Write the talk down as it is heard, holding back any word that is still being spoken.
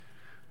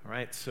All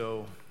right,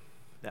 so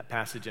that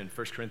passage in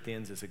 1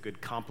 Corinthians is a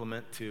good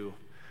complement to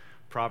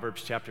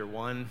Proverbs chapter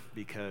 1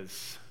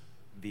 because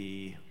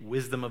the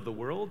wisdom of the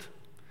world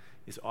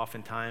is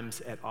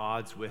oftentimes at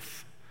odds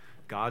with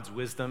God's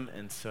wisdom,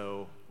 and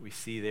so we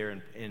see there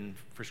in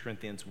 1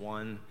 Corinthians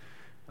 1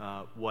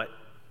 what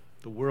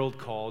the world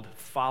called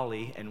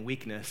folly and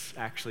weakness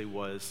actually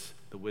was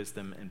the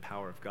wisdom and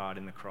power of God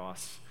in the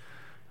cross.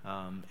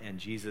 And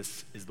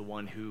Jesus is the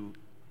one who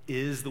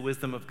is the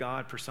wisdom of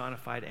God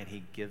personified, and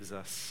he gives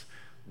us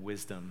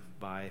wisdom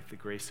by the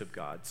grace of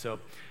God. So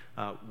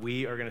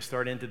we are going to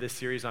start into this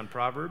series on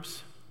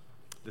Proverbs.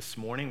 This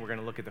morning, we're going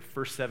to look at the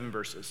first 7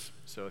 verses.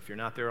 So if you're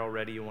not there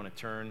already, you want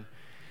to turn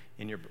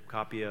in your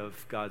copy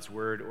of God's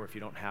Word, or if you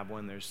don't have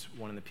one, there's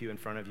one in the pew in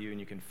front of you, and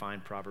you can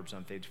find Proverbs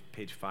on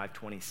page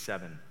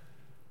 527.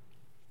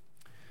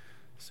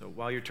 So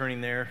while you're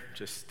turning there,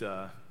 just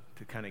to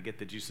kind of get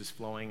the juices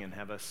flowing and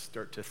have us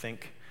start to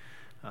think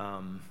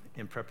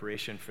in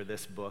preparation for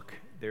this book,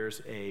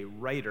 there's a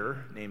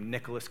writer named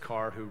Nicholas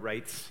Carr who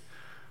writes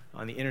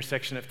on the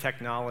intersection of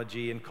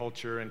technology and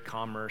culture and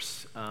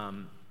commerce.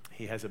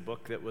 He has a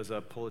book that was a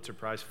Pulitzer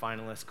Prize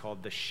finalist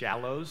called The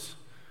Shallows,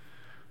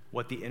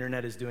 What the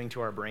Internet is Doing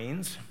to Our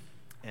Brains.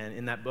 And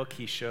in that book,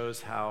 he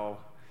shows how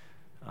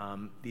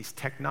these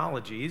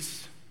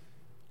technologies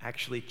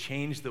actually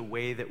change the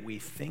way that we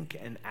think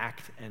and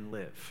act and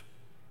live.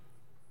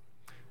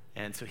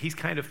 And so he's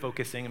kind of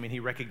focusing, he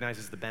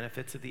recognizes the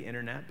benefits of the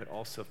internet, but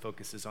also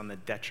focuses on the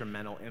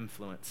detrimental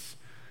influence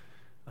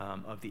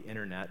of the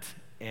internet.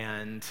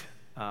 And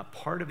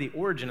part of the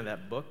origin of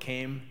that book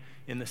came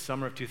in the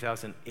summer of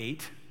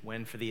 2008,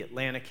 when for The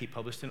Atlantic he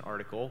published an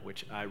article,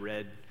 which I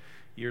read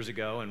years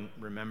ago and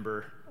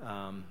remember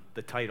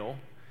the title,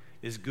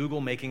 Is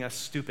Google Making Us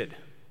Stupid?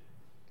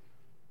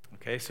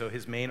 Okay, so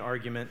his main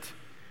argument,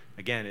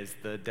 again, is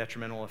the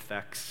detrimental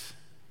effects,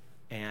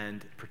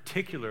 and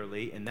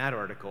particularly in that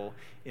article,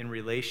 in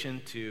relation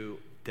to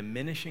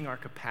diminishing our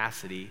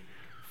capacity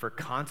for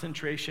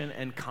concentration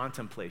and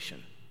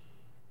contemplation.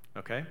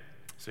 Okay?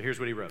 So here's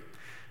what he wrote.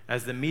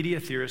 As the media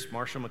theorist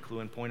Marshall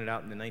McLuhan pointed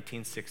out in the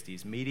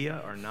 1960s,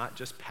 media are not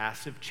just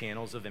passive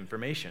channels of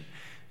information.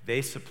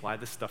 They supply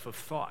the stuff of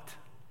thought,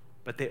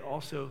 but they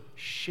also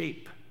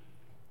shape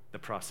the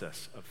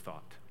process of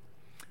thought.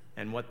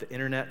 And what the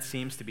internet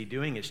seems to be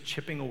doing is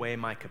chipping away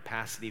my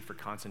capacity for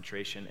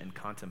concentration and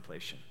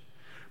contemplation.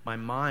 My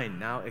mind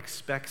now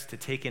expects to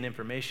take in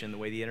information the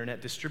way the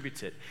internet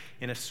distributes it,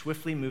 in a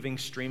swiftly moving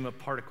stream of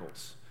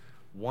particles.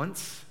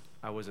 Once,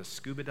 I was a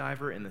scuba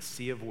diver in the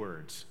sea of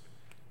words.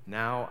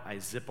 Now, I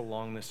zip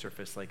along the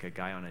surface like a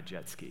guy on a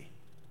jet ski.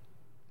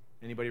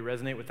 Anybody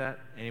resonate with that?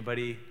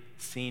 Anybody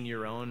seen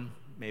your own,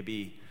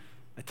 maybe,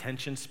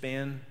 attention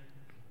span,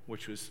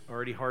 which was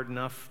already hard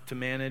enough to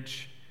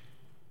manage?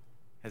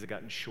 Has it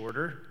gotten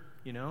shorter,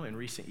 in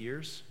recent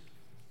years?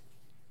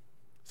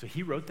 So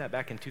he wrote that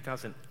back in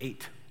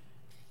 2008.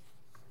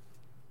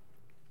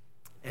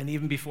 And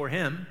even before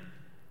him,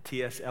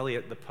 T.S.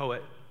 Eliot, the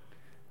poet,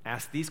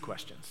 asked these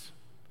questions.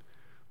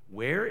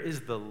 Where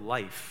is the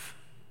life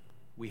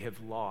we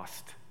have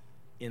lost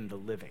in the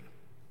living?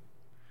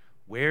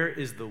 Where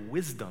is the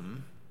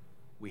wisdom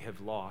we have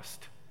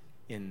lost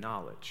in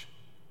knowledge?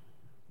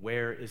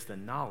 Where is the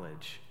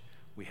knowledge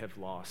we have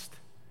lost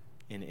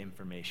in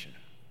information?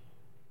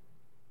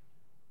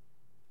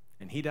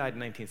 And he died in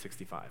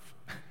 1965,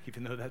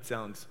 even though that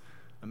sounds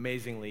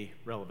amazingly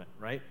relevant,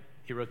 right?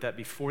 He wrote that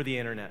before the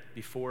internet,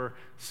 before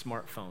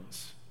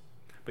smartphones.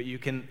 But you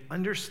can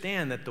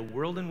understand that the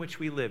world in which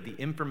we live, the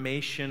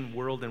information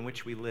world in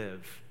which we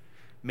live,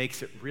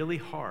 makes it really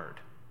hard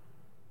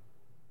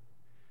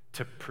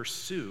to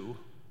pursue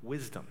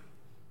wisdom.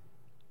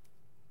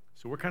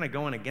 So we're kind of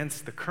going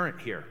against the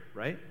current here,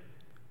 right?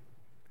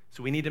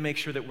 So we need to make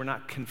sure that we're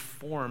not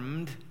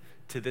conformed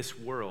to this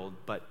world,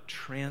 but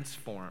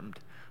transformed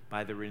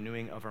by the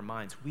renewing of our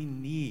minds. We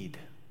need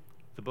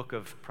the book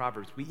of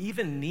Proverbs. We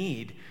even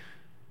need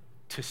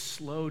to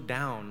slow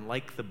down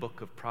like the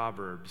book of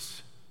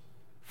Proverbs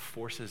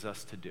forces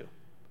us to do.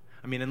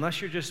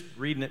 Unless you're just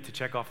reading it to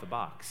check off the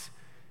box,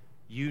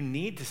 you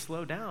need to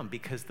slow down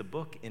because the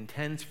book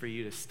intends for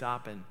you to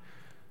stop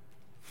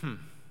and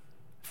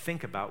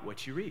think about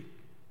what you read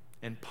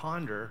and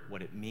ponder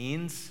what it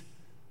means,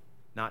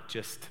 not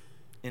just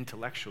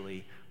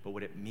intellectually, but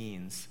what it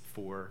means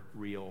for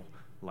real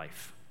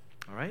life.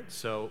 All right,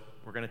 so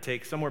we're going to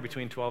take somewhere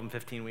between 12 and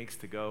 15 weeks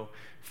to go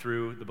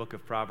through the book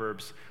of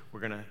Proverbs.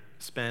 We're going to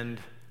spend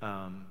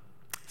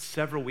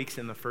several weeks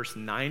in the first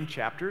 9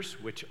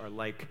 chapters, which are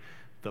like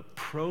the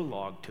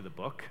prologue to the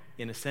book.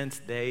 In a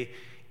sense, they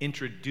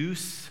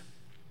introduce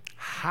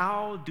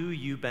how do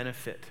you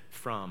benefit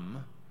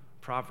from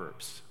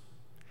Proverbs.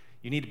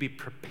 You need to be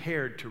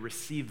prepared to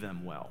receive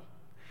them well.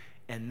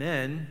 And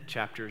then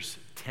chapters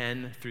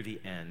 10 through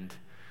the end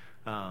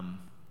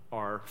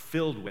are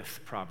filled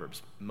with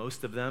Proverbs,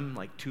 most of them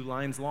like 2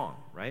 lines long,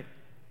 right?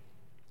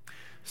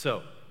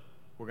 So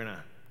we're going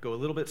to go a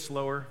little bit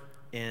slower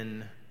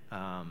in,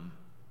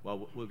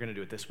 we're going to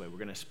do it this way. We're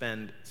going to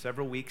spend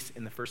several weeks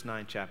in the first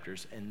 9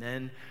 chapters, and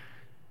then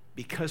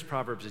because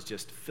Proverbs is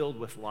just filled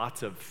with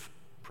lots of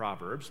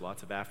proverbs,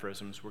 lots of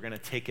aphorisms, we're going to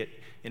take it,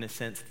 in a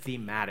sense,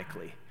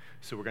 thematically.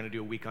 So we're going to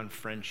do a week on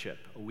friendship,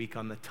 a week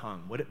on the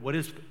tongue. What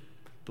is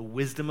the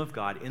wisdom of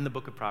God in the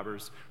book of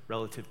Proverbs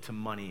relative to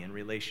money and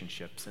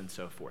relationships and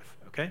so forth,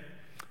 okay?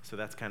 So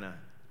that's kind of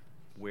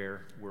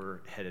where we're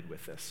headed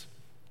with this.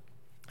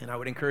 And I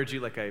would encourage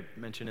you, like I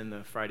mentioned in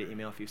the Friday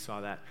email, if you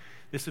saw that,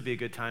 this would be a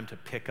good time to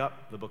pick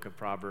up the book of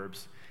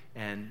Proverbs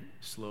and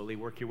slowly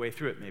work your way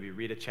through it. Maybe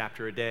read a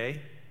chapter a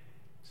day,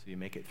 so you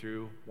make it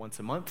through once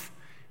a month.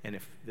 And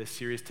if this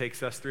series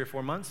takes us 3 or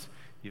 4 months,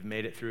 you've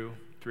made it through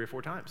 3 or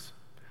 4 times.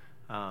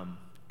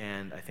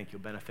 And I think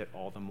you'll benefit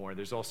all the more.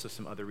 There's also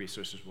some other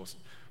resources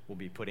we'll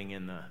be putting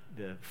in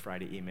the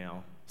Friday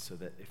email so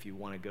that if you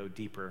want to go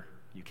deeper,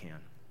 you can.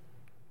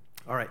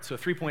 All right, so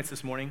 3 points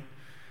this morning.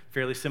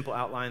 Fairly simple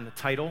outline. The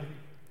title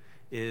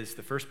is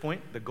the first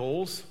point. The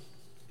goals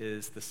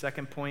is the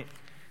second point.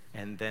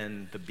 And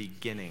then the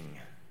beginning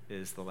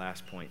is the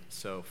last point.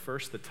 So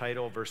first, the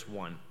title, verse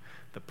 1.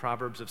 The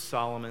Proverbs of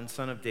Solomon,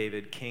 son of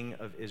David, king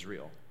of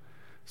Israel.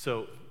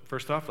 So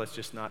first off, let's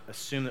just not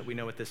assume that we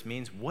know what this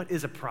means. What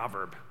is a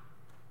proverb?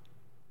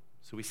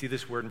 So we see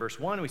this word in verse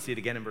 1. We see it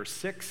again in verse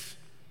 6.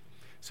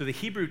 So the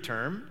Hebrew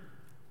term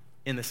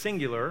in the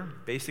singular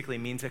basically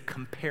means a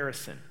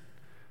comparison.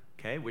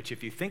 Okay, which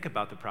if you think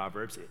about the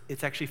Proverbs,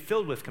 it's actually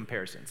filled with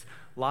comparisons.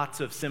 Lots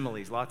of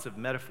similes, lots of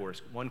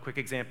metaphors. One quick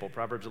example,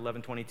 Proverbs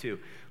 11:22.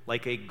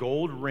 Like a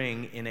gold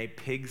ring in a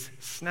pig's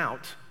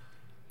snout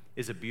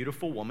is a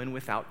beautiful woman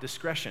without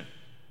discretion.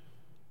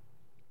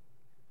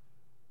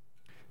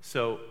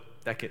 So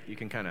you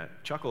can kind of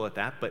chuckle at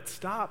that, but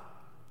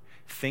stop.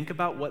 Think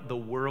about what the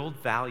world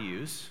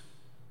values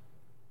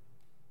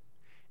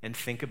and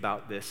think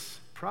about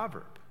this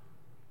proverb.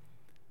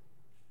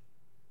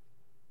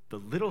 The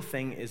little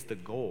thing is the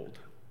gold.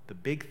 The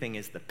big thing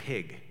is the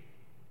pig.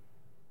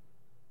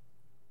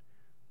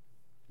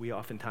 We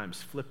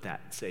oftentimes flip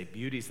that and say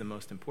beauty's the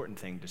most important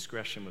thing,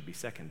 discretion would be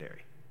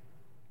secondary.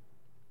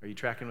 Are you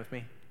tracking with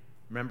me?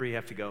 Remember, you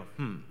have to go,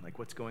 like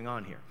what's going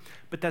on here?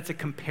 But that's a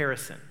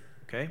comparison,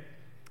 okay?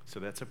 So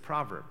that's a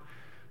proverb.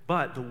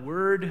 But the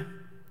word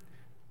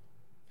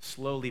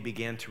slowly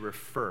began to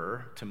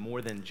refer to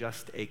more than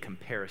just a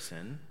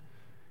comparison.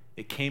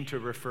 It came to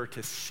refer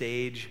to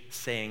sage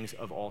sayings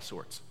of all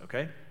sorts,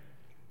 okay?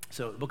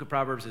 So the book of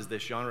Proverbs is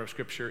this genre of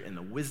scripture in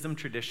the wisdom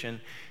tradition,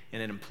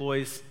 and it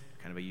employs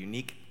kind of a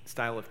unique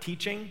style of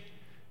teaching,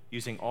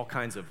 using all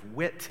kinds of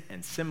wit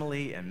and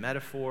simile and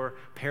metaphor,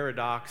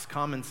 paradox,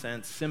 common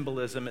sense,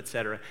 symbolism,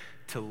 etc.,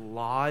 to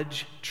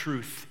lodge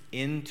truth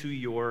into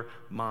your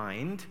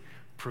mind,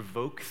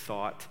 provoke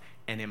thought,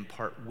 and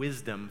impart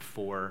wisdom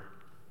for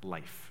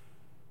life.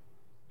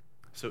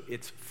 So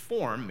its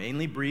form,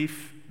 mainly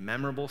brief,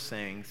 memorable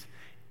sayings,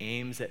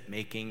 aims at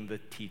making the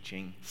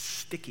teaching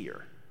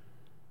stickier.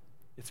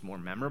 It's more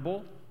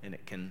memorable, and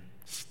it can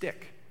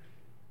stick,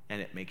 and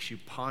it makes you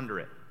ponder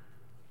it.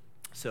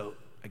 So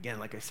again,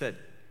 like I said,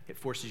 it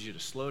forces you to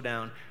slow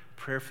down,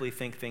 prayerfully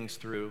think things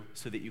through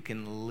so that you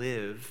can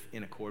live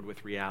in accord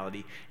with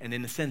reality and,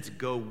 in a sense,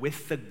 go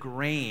with the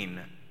grain.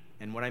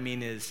 And what I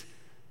mean is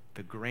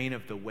the grain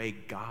of the way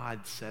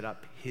God set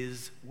up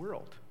his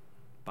world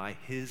by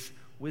his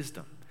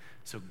wisdom.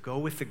 So go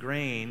with the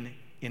grain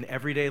in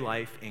everyday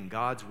life in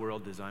God's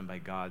world designed by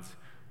God's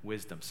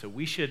wisdom. So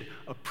we should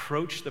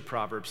approach the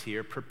Proverbs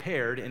here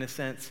prepared, in a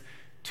sense,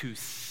 to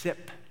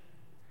sip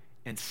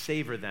and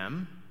savor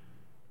them,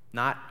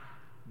 not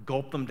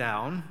gulp them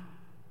down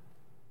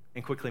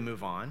and quickly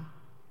move on.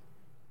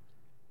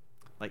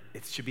 Like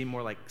it should be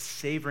more like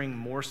savoring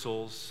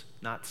morsels,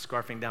 not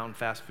scarfing down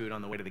fast food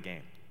on the way to the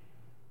game.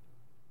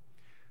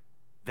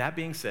 That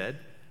being said,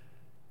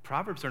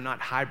 Proverbs are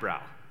not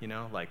highbrow,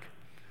 like,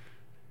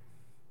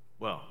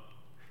 well,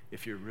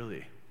 if you're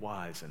really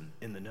wise and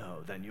in the know,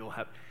 then you'll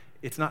have,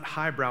 it's not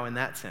highbrow in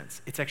that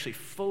sense. It's actually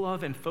full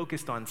of and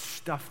focused on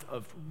stuff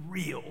of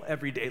real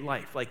everyday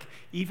life, like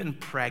even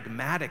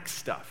pragmatic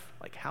stuff,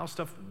 like how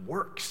stuff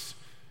works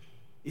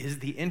is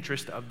the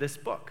interest of this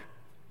book.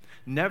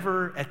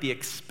 Never at the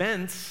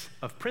expense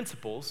of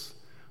principles,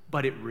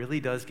 but it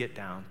really does get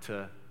down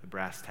to the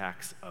brass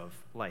tacks of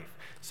life.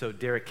 So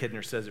Derek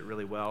Kidner says it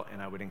really well,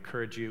 and I would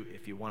encourage you,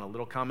 if you want a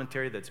little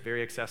commentary that's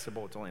very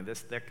accessible, it's only this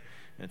thick,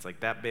 and it's like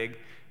that big,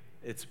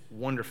 it's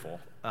wonderful.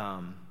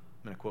 I'm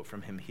going to quote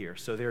from him here.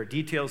 So there are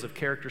details of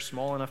character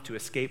small enough to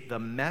escape the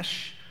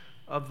mesh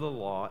of the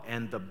law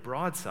and the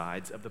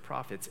broadsides of the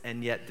prophets,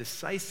 and yet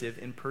decisive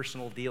in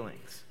personal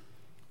dealings.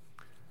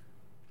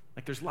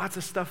 Like there's lots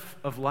of stuff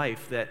of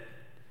life that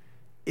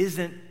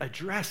isn't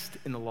addressed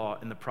in the law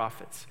and the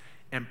prophets.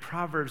 And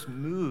Proverbs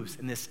moves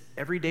in this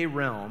everyday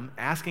realm,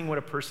 asking what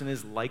a person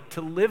is like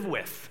to live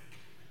with,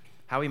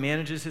 how he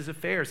manages his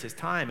affairs, his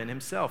time, and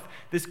himself.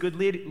 This good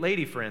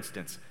lady, for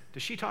instance,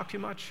 does she talk too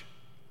much?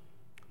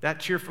 That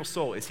cheerful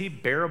soul, is he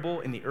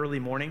bearable in the early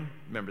morning?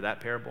 Remember that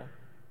parable?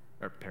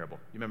 You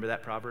remember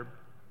that proverb?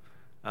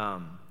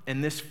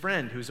 And this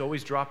friend who's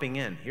always dropping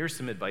in, here's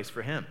some advice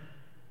for him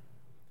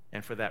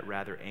and for that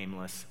rather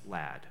aimless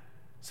lad.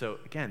 So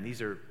again,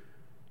 these are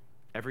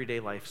everyday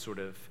life sort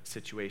of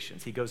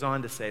situations. He goes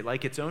on to say,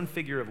 like its own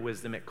figure of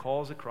wisdom, it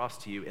calls across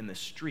to you in the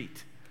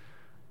street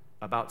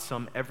about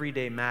some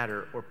everyday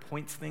matter or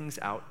points things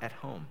out at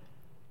home.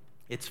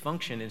 Its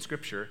function in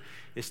Scripture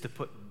is to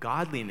put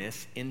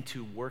godliness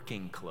into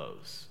working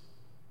clothes,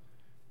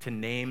 to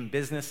name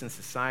business and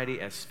society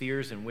as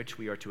spheres in which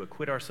we are to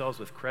acquit ourselves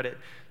with credit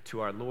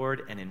to our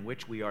Lord and in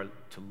which we are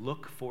to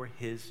look for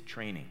his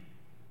training.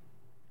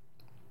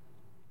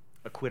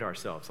 Acquit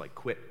ourselves, like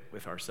quit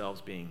with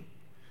ourselves being,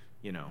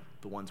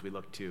 the ones we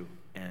look to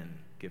and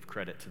give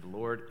credit to the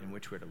Lord, in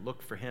which we're to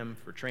look for him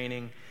for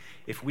training.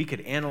 If we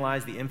could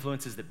analyze the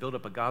influences that build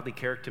up a godly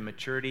character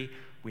maturity,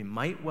 we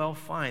might well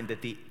find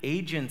that the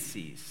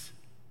agencies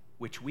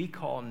which we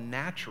call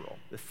natural,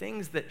 the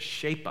things that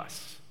shape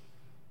us,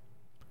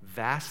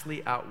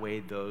 vastly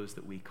outweigh those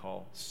that we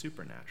call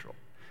supernatural.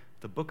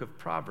 The book of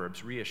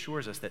Proverbs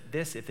reassures us that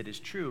this, if it is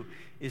true,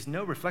 is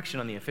no reflection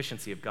on the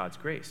efficiency of God's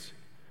grace.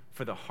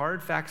 For the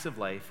hard facts of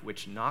life,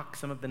 which knock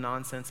some of the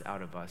nonsense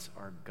out of us,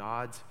 are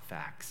God's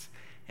facts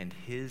and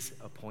his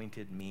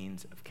appointed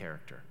means of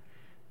character.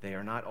 They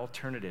are not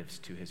alternatives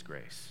to his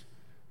grace,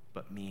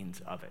 but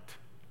means of it.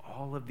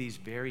 All of these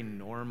very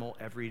normal,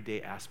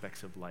 everyday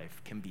aspects of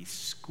life can be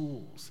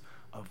schools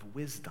of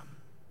wisdom.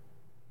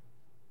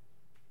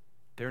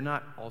 They're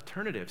not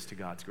alternatives to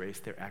God's grace,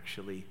 they're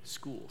actually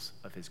schools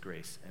of his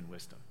grace and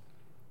wisdom.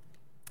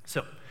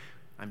 So,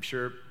 I'm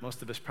sure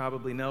most of us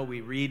probably know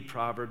we read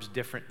Proverbs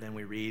different than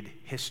we read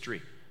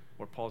history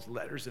or Paul's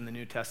letters in the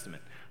New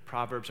Testament.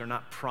 Proverbs are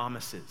not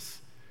promises.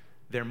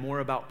 They're more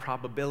about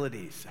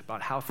probabilities,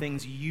 about how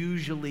things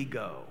usually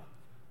go.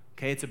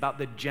 Okay, it's about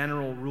the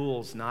general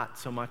rules, not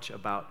so much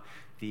about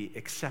the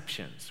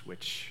exceptions,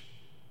 which,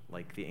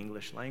 like the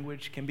English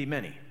language, can be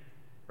many,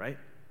 right?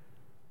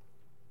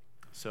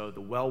 So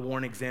the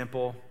well-worn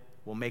example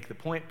will make the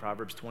point.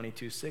 Proverbs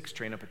 22:6,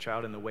 train up a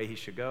child in the way he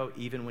should go.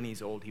 Even when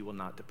he's old, he will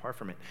not depart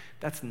from it.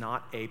 That's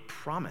not a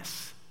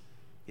promise.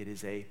 It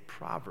is a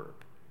proverb.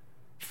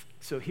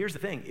 So here's the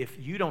thing. If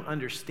you don't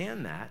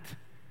understand that,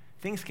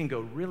 things can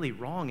go really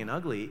wrong and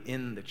ugly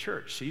in the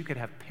church. So you could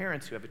have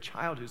parents who have a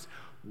child who's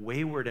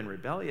wayward and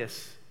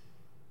rebellious,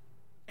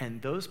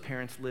 and those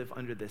parents live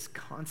under this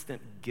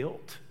constant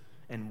guilt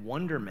and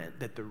wonderment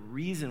that the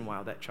reason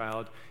why that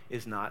child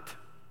is not,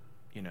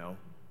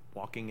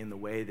 walking in the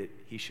way that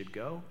he should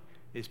go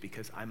is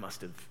because I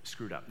must have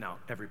screwed up. Now,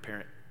 every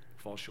parent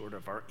falls short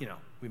of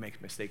we make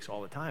mistakes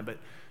all the time, but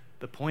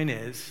the point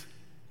is,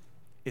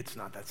 it's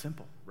not that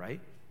simple,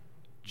 right?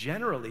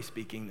 Generally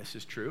speaking, this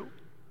is true,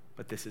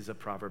 but this is a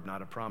proverb,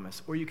 not a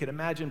promise. Or you could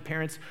imagine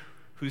parents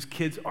whose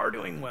kids are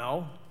doing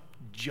well,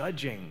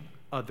 judging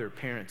other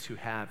parents who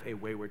have a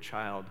wayward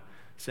child,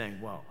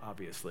 saying, well,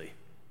 obviously,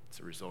 it's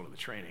a result of the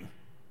training.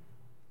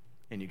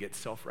 And you get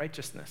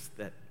self-righteousness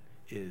that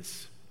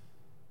is,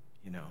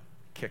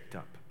 kicked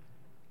up.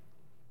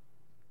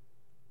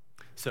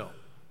 So,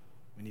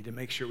 we need to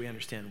make sure we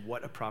understand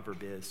what a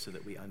proverb is so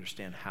that we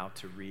understand how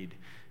to read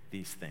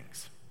these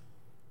things.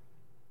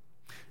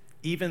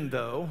 Even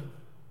though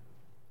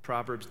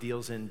Proverbs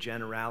deals in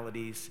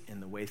generalities in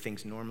the way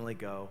things normally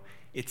go,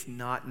 it's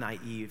not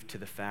naive to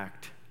the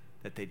fact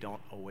that they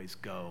don't always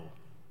go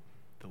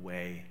the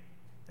way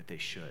that they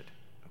should,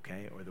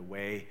 okay? Or the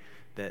way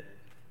that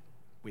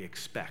we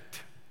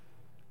expect.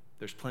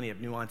 There's plenty of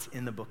nuance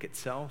in the book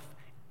itself,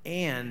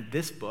 and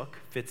this book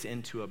fits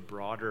into a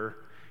broader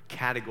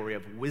category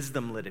of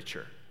wisdom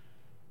literature.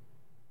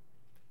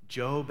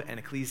 Job and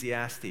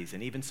Ecclesiastes,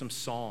 and even some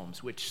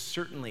Psalms, which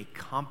certainly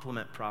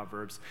complement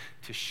Proverbs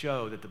to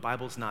show that the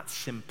Bible's not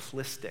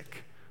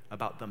simplistic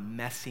about the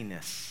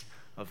messiness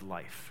of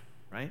life,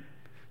 right?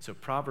 So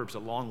Proverbs,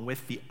 along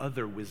with the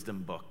other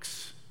wisdom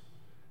books,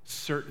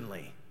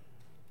 certainly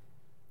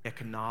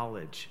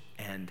acknowledge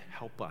and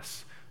help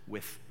us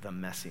with the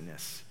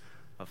messiness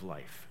of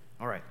life.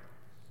 All right.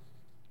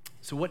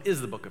 So what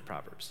is the book of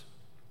Proverbs?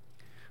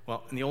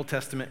 Well, in the Old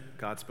Testament,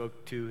 God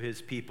spoke to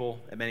his people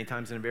at many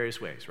times in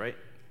various ways, right?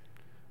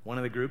 One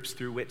of the groups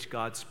through which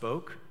God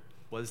spoke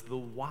was the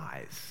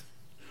wise.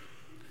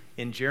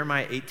 In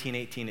Jeremiah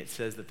 18:18, it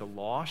says that the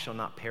law shall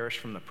not perish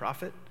from the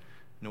prophet,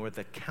 nor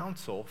the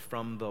counsel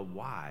from the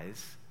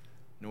wise,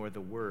 nor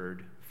the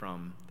word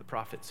from the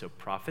prophet. So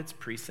prophets,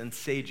 priests, and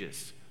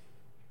sages.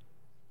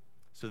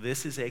 So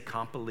this is a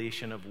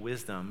compilation of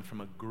wisdom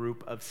from a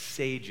group of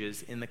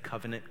sages in the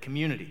covenant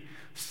community,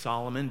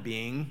 Solomon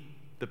being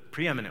the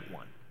preeminent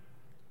one.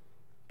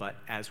 But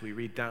as we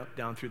read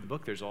down through the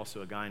book, there's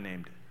also a guy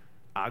named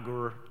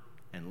Agur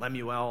and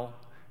Lemuel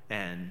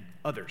and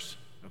others,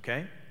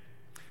 okay?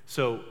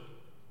 So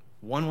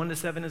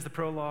 1:1-7 is the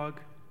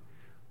prologue.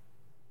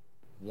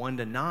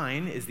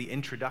 1-9 is the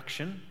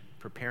introduction,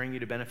 preparing you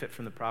to benefit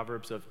from the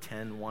Proverbs of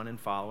 10:1 and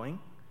following.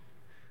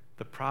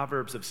 The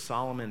Proverbs of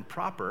Solomon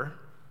proper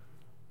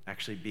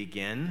actually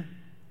begin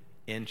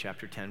in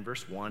chapter 10,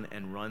 verse 1,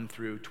 and run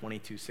through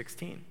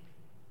 22:16.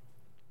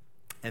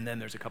 And then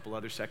there's a couple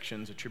other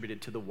sections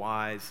attributed to the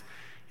wise,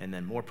 and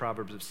then more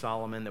Proverbs of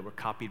Solomon that were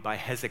copied by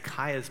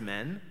Hezekiah's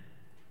men.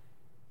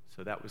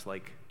 So that was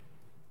like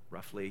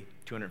roughly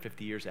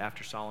 250 years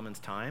after Solomon's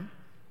time.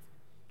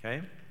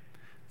 Okay?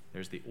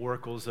 There's the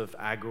oracles of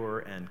Agur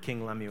and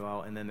King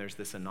Lemuel, and then there's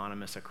this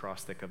anonymous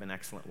acrostic of an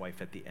excellent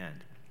wife at the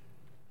end.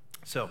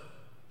 So,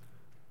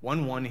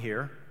 1:1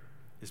 here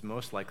is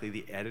most likely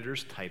the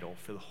editor's title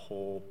for the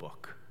whole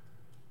book.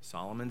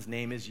 Solomon's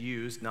name is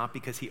used not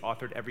because he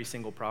authored every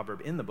single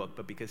proverb in the book,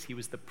 but because he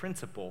was the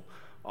principal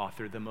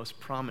author, the most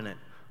prominent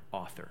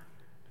author.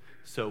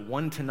 So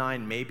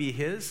 1-9 may be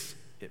his,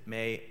 it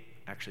may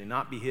actually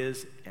not be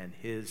his, and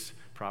his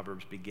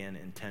Proverbs begin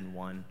in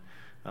 10:1.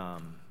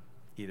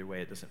 Either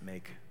way, it doesn't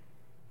make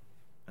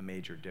a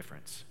major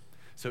difference.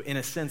 So in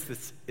a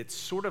sense, it's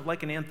sort of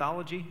like an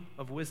anthology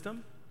of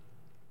wisdom,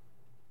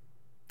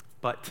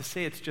 but to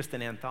say it's just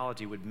an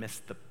anthology would miss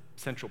the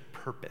central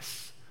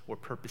purpose, or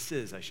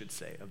purposes, I should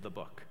say, of the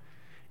book.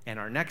 And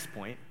our next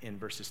point in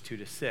verses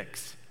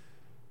 2-6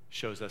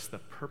 shows us the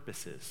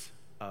purposes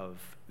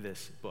of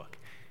this book.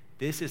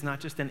 This is not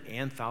just an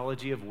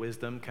anthology of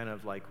wisdom, kind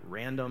of like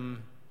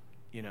random,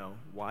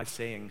 wise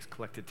sayings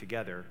collected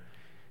together.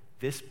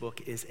 This book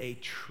is a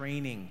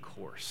training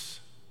course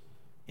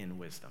in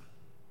wisdom.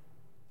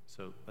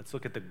 So let's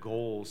look at the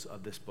goals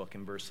of this book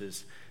in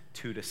verses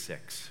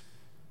 2-6.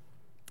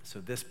 So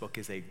this book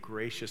is a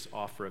gracious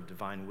offer of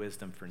divine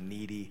wisdom for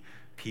needy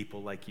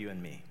people like you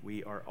and me.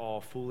 We are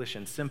all foolish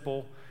and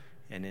simple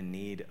and in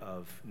need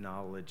of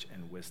knowledge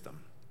and wisdom.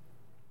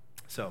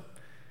 So,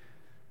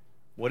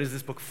 what is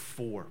this book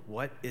for?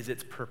 What is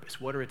its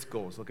purpose? What are its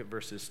goals? Look at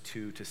verses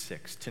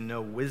 2-6. To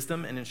know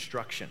wisdom and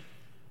instruction,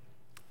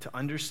 to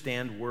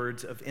understand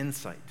words of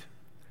insight,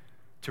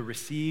 to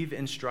receive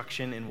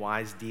instruction in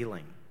wise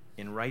dealing,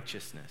 in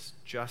righteousness,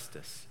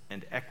 justice,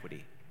 and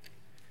equity,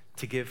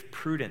 to give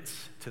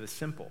prudence to the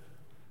simple,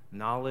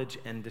 knowledge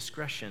and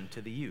discretion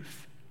to the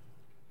youth.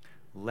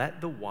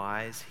 Let the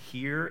wise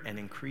hear and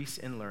increase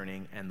in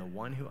learning, and the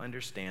one who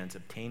understands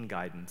obtain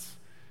guidance,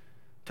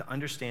 to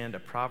understand a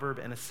proverb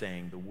and a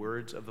saying, the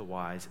words of the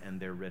wise and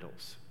their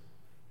riddles.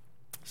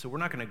 So we're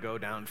not going to go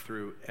down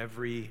through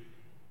every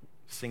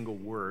single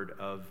word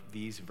of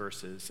these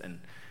verses and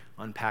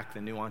unpack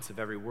the nuance of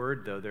every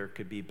word, though there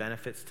could be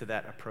benefits to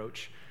that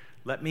approach.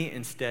 Let me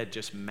instead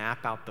just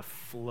map out the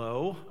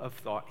flow of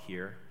thought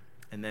here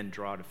and then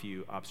draw out a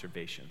few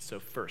observations. So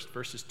first,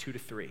 verses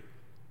 2-3.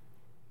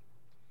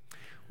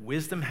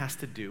 Wisdom has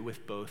to do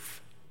with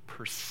both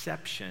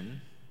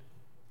perception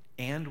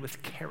and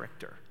with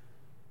character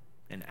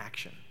and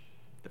action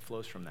that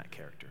flows from that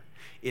character.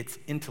 It's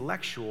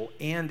intellectual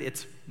and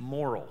it's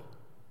moral.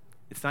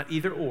 It's not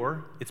either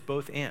or, it's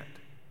both and,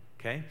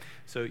 okay?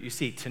 So you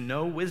see, to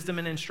know wisdom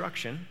and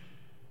instruction,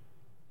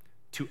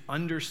 to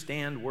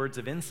understand words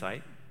of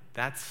insight,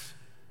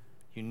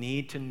 you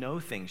need to know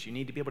things. You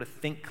need to be able to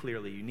think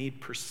clearly. You need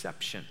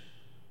perception.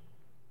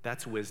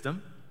 That's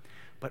wisdom.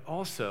 But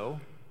also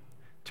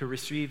to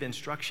receive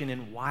instruction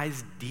in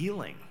wise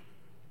dealing,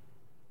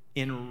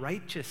 in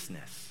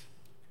righteousness,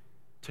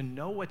 to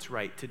know what's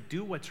right, to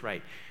do what's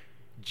right,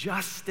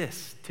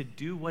 justice, to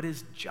do what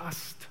is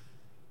just,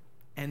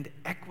 and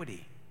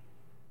equity.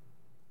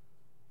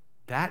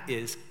 That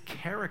is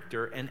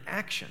character and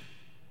action.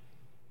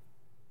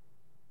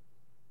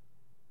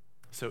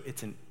 So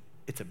it's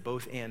a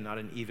both and, not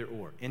an either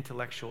or,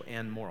 intellectual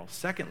and moral.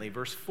 Secondly,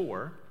 verse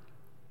 4,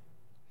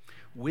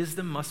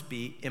 wisdom must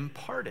be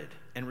imparted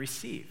and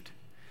received.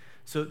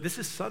 So this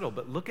is subtle,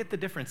 but look at the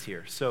difference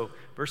here. So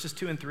verses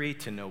 2 and 3,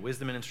 to know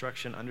wisdom and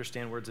instruction,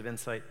 understand words of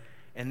insight.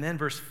 And then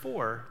verse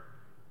 4,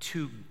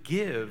 to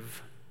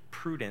give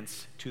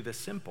prudence to the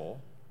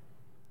simple,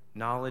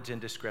 knowledge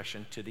and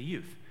discretion to the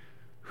youth.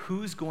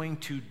 Who's going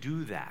to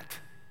do that?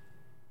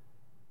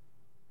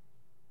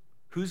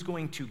 Who's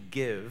going to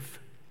give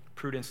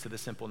prudence to the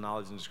simple,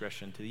 knowledge and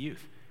discretion to the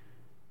youth?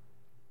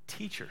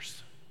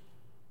 Teachers.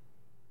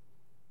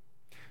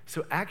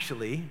 So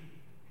actually,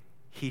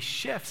 he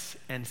shifts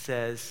and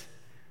says,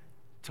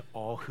 to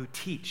all who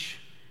teach.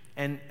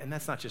 And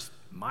that's not just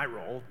my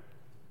role.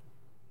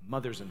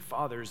 Mothers and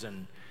fathers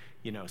and,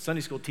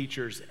 Sunday school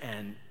teachers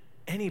and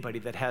anybody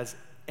that has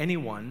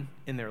anyone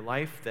in their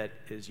life that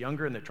is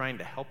younger and they're trying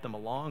to help them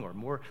along,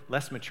 or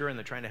less mature and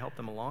they're trying to help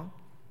them along.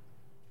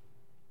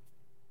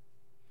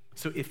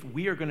 So if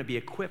we are going to be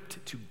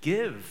equipped to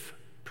give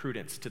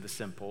prudence to the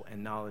simple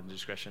and knowledge and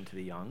discretion to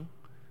the young,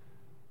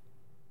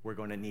 we're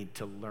going to need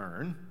to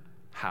learn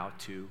how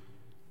to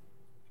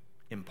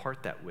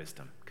impart that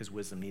wisdom, because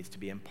wisdom needs to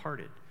be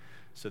imparted.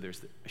 So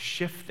there's a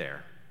shift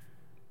there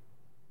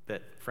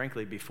that,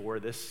 frankly, before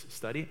this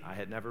study, I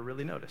had never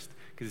really noticed,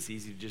 because it's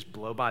easy to just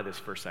blow by this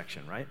first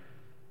section, right?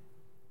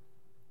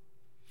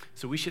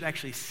 So we should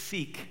actually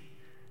seek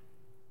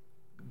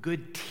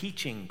good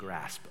teaching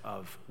grasp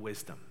of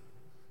wisdom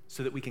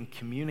so that we can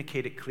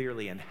communicate it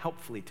clearly and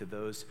helpfully to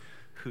those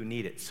who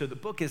need it. So the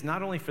book is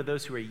not only for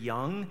those who are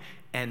young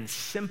and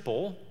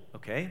simple,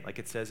 okay, like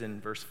it says in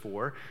verse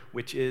 4,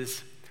 which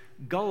is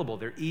gullible.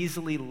 They're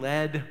easily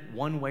led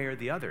one way or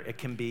the other. It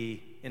can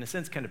be, in a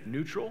sense, kind of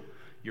neutral.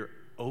 You're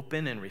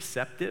open and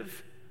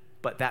receptive,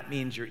 but that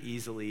means you're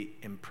easily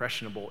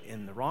impressionable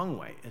in the wrong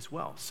way as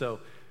well. So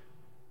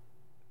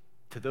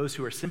To those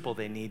who are simple,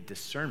 they need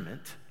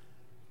discernment.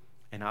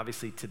 And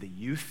obviously to the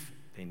youth,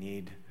 they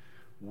need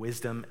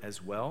wisdom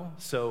as well.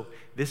 So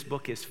this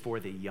book is for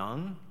the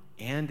young,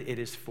 and it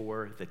is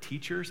for the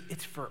teachers.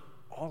 It's for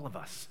all of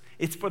us.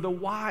 It's for the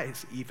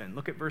wise even.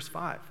 Look at verse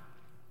 5.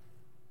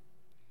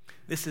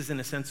 This is in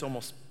a sense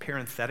almost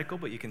parenthetical,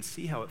 but you can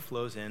see how it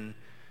flows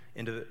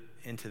into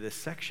this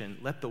section.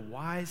 Let the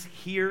wise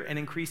hear and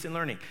increase in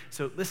learning.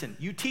 So listen,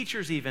 you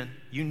teachers even,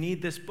 you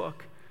need this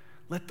book.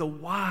 Let the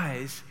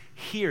wise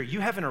hear. You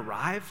haven't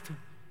arrived.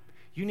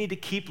 You need to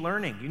keep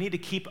learning. You need to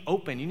keep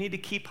open. You need to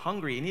keep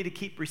hungry. You need to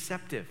keep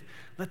receptive.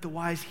 Let the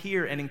wise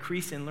hear and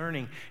increase in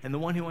learning, and the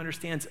one who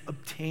understands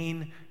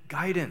obtain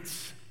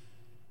guidance.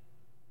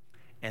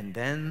 And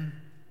then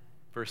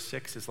verse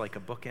 6 is like a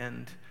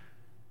bookend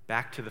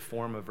back to the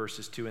form of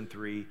verses 2 and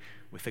 3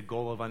 with the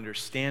goal of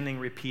understanding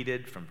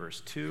repeated from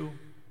verse 2.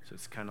 So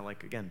it's kind of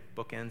like, again,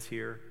 bookends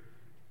here,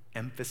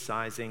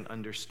 emphasizing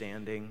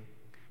understanding,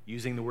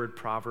 using the word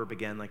proverb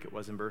again like it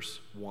was in verse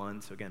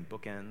 1. So again,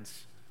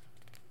 bookends.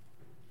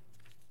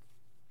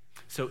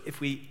 So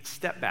if we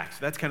step back, so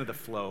that's kind of the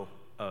flow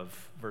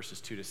of verses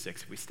 2 to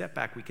 6. If we step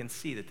back, we can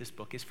see that this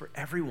book is for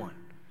everyone,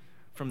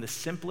 from the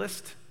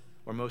simplest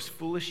or most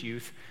foolish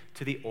youth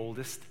to the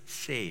oldest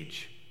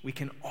sage. We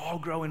can all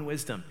grow in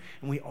wisdom,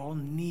 and we all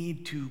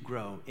need to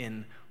grow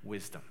in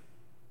wisdom.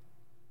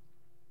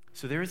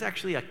 So there is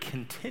actually a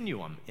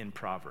continuum in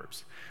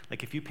Proverbs.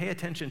 Like if you pay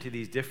attention to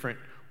these different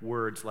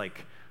words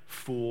like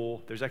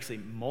fool, there's actually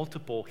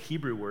multiple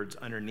Hebrew words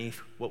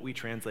underneath what we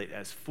translate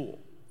as fool.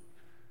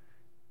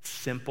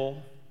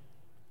 Simple,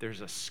 there's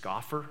a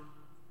scoffer,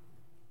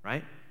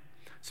 right?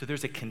 So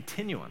there's a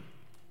continuum.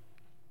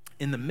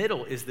 In the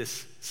middle is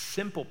this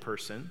simple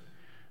person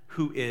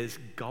who is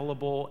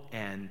gullible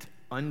and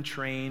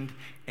untrained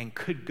and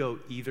could go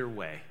either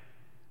way.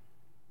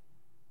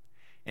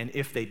 And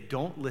if they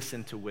don't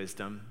listen to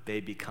wisdom,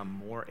 they become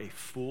more a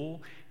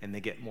fool and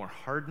they get more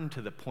hardened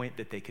to the point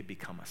that they could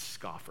become a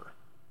scoffer.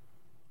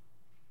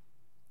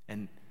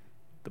 And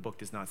the book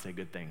does not say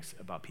good things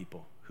about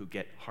people who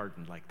get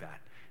hardened like that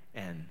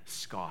and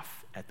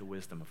scoff at the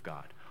wisdom of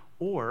God.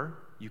 Or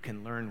you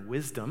can learn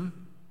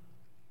wisdom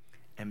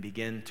and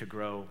begin to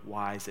grow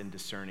wise and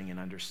discerning and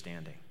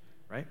understanding,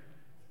 right?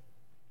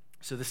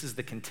 So this is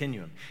the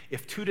continuum.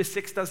 If 2 to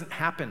 6 doesn't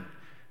happen,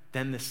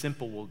 then the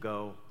simple will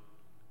go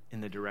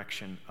in the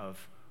direction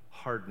of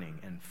hardening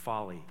and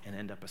folly and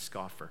end up a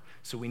scoffer.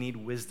 So we need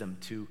wisdom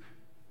to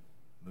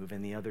move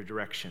in the other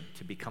direction,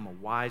 to become a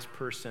wise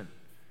person.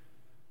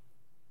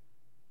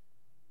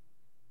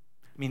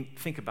 I mean,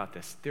 think about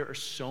this. There are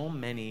so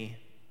many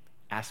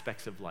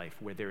aspects of life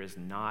where there is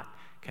not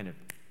kind of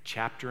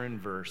chapter and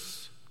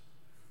verse,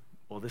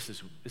 well, this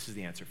is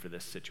the answer for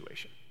this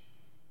situation.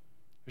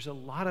 There's a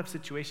lot of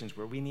situations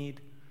where we need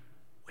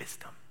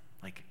wisdom.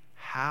 Like,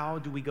 how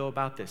do we go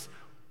about this?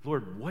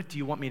 Lord, what do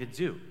you want me to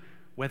do?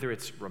 Whether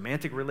it's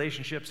romantic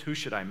relationships, who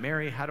should I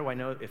marry? How do I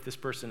know if this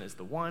person is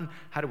the one?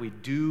 How do we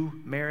do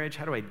marriage?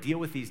 How do I deal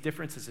with these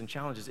differences and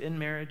challenges in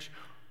marriage?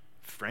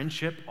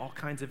 Friendship, all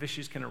kinds of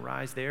issues can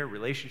arise there.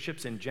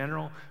 Relationships in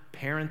general,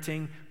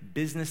 parenting,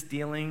 business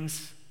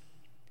dealings.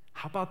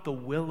 How about the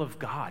will of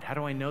God? How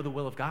do I know the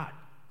will of God?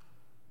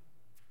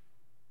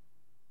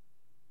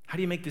 How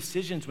do you make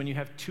decisions when you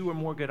have 2 or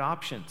more good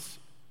options?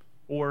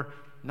 Or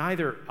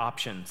neither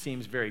option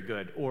seems very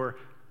good? Or,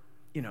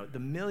 the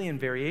million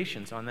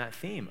variations on that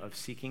theme of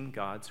seeking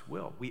God's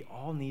will. We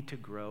all need to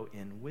grow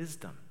in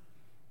wisdom.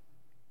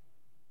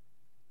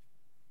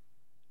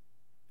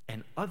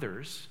 And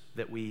others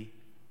that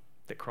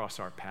cross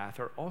our path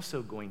are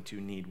also going to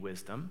need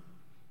wisdom.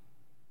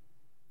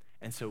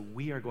 And so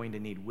we are going to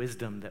need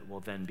wisdom that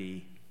will then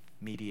be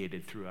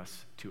mediated through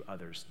us to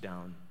others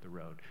down the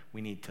road.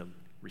 We need to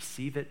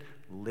receive it,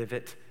 live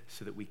it,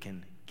 so that we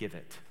can give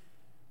it.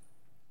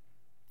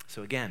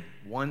 So again,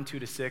 1, 2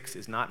 to 6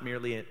 is not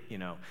merely,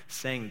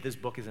 saying this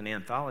book is an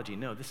anthology.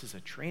 No, this is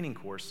a training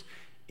course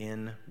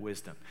in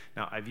wisdom.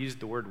 Now, I've used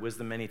the word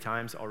wisdom many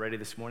times already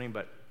this morning,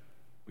 but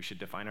we should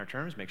define our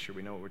terms, make sure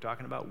we know what we're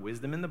talking about.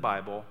 Wisdom in the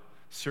Bible,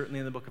 certainly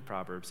in the book of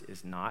Proverbs,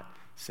 is not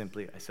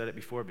simply, I said it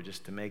before, but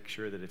just to make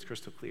sure that it's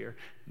crystal clear,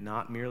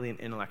 not merely an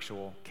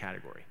intellectual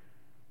category.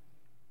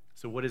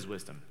 So what is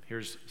wisdom?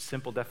 Here's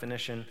simple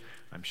definition.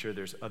 I'm sure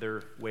there's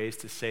other ways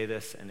to say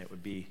this, and it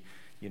would be,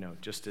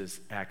 just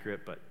as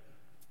accurate, but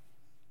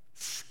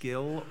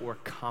skill or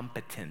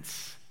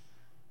competence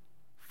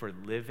for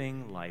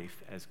living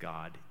life as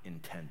God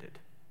intended.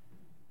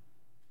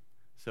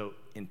 So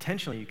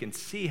intentionally, you can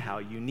see how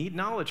you need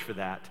knowledge for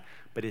that,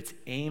 but it's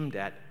aimed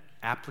at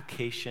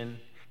application,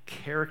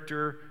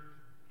 character,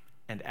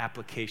 and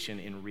application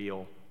in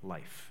real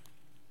life.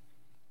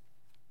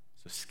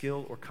 So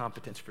skill or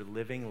competence for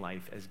living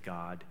life as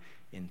God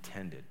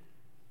intended.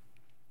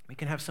 We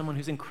can have someone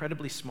who's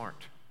incredibly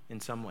smart in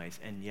some ways,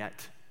 and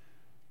yet,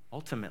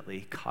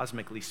 ultimately,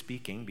 cosmically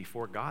speaking,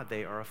 before God,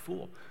 they are a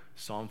fool.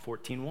 Psalm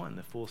 14:1,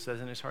 the fool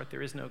says in his heart,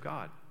 there is no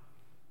God.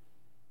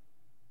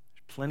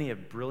 There's plenty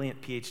of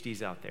brilliant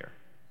PhDs out there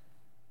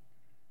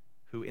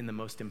who, in the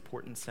most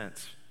important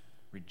sense,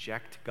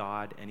 reject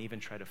God and even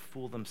try to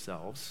fool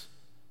themselves,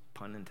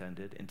 pun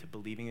intended, into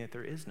believing that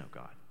there is no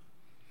God.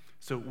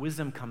 So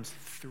wisdom comes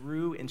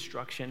through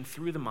instruction,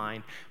 through the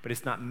mind, but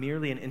it's not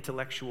merely an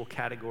intellectual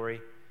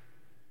category.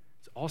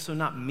 It's also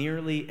not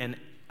merely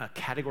a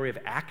category of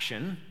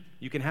action.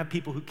 You can have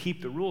people who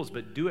keep the rules,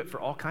 but do it for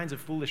all kinds of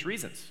foolish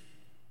reasons.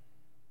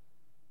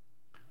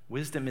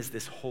 Wisdom is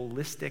this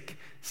holistic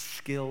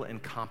skill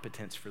and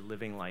competence for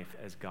living life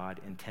as God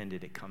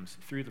intended. It comes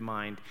through the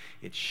mind,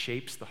 it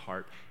shapes the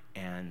heart,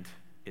 and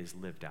is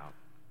lived out,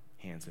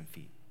 hands and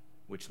feet,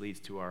 which leads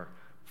to our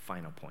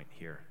final point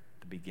here,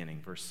 the beginning,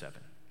 verse 7.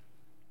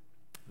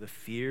 The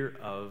fear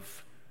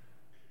of,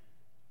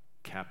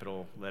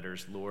 capital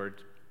letters,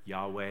 Lord,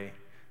 Yahweh,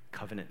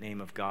 covenant name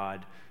of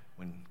God.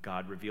 When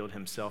God revealed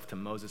himself to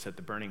Moses at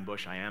the burning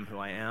bush, I am who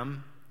I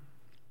am.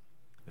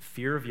 The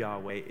fear of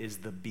Yahweh is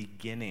the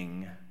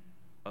beginning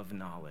of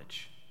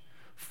knowledge.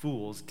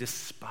 Fools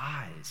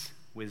despise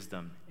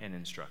wisdom and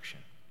instruction.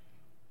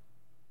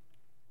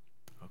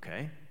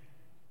 Okay,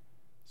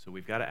 so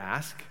we've got to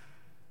ask,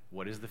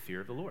 what is the fear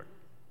of the Lord?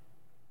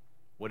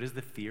 What is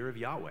the fear of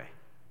Yahweh?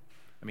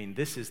 I mean,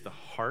 this is the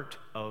heart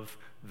of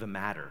the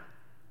matter,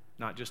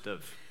 not just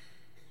of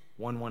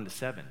 1:1 to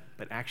 7,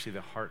 but actually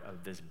the heart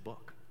of this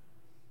book.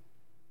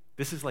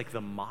 This is like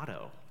the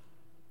motto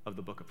of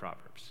the book of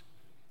Proverbs.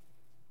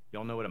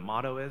 Y'all know what a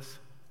motto is?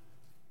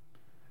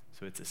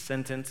 So it's a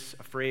sentence,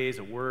 a phrase,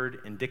 a word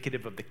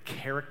indicative of the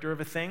character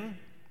of a thing,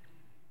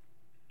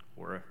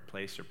 or a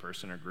place or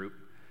person or group,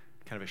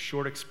 kind of a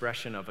short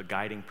expression of a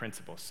guiding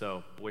principle.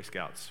 So, Boy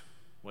Scouts,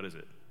 what is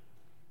it?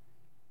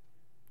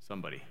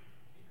 Somebody.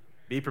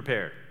 Be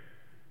prepared.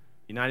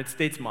 United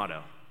States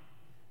motto.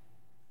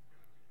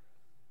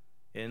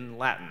 In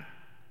Latin.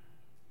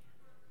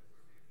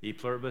 E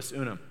pluribus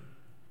unum.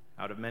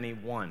 Out of many,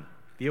 one.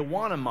 The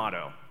Awana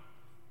motto.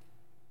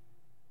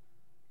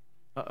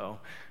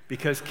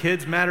 Because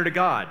kids matter to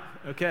God.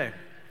 Okay.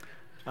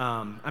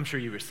 I'm sure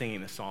you were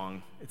singing the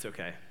song. It's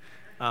okay.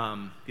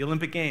 The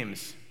Olympic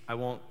Games. I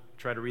won't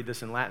try to read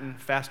this in Latin.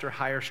 Faster,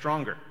 higher,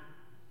 stronger.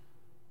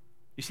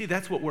 You see,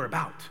 that's what we're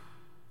about.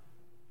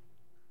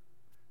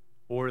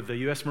 Or the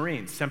U.S.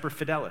 Marines, Semper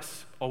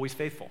Fidelis, always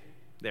faithful.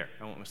 There,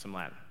 I went with some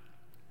Latin.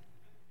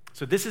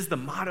 So this is the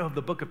motto of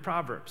the book of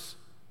Proverbs.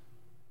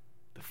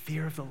 The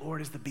fear of the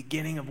Lord is the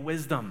beginning of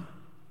wisdom.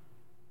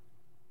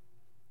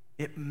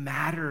 It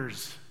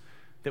matters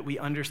that we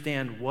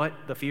understand what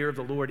the fear of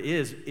the Lord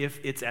is if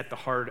it's at the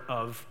heart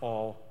of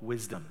all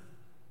wisdom.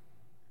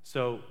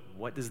 So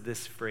what does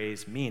this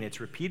phrase mean? It's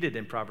repeated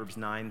in Proverbs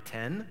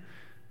 9:10.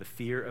 The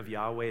fear of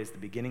Yahweh is the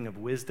beginning of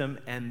wisdom,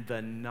 and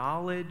the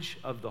knowledge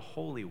of the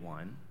Holy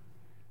One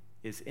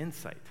is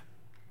insight.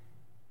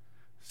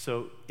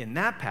 So in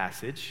that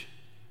passage,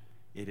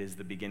 it is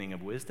the beginning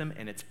of wisdom,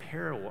 and it's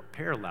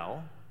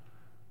parallel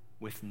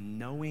with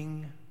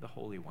knowing the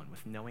Holy One,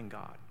 with knowing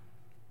God.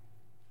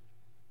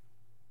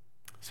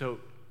 So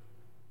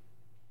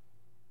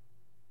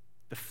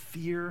the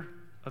fear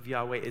of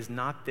Yahweh is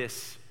not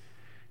this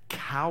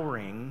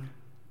cowering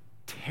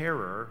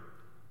terror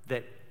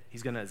that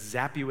he's going to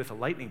zap you with a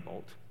lightning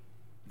bolt,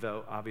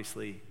 though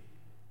obviously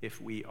if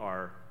we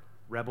are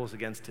rebels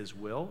against his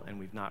will and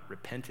we've not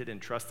repented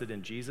and trusted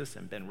in Jesus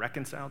and been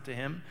reconciled to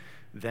him,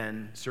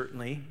 then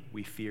certainly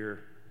we fear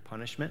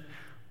punishment.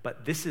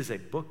 But this is a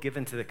book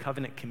given to the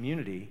covenant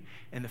community,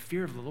 and the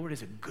fear of the Lord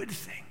is a good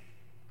thing.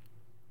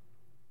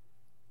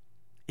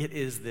 It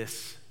is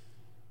this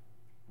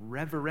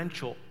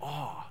reverential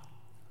awe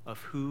of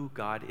who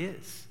God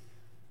is.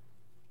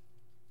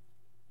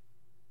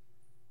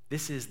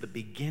 This is the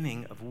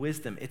beginning of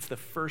wisdom. It's the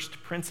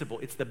first principle.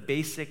 It's the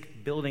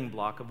basic building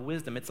block of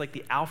wisdom. It's like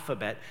the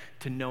alphabet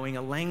to knowing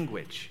a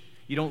language.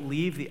 You don't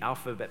leave the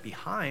alphabet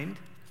behind,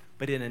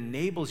 but it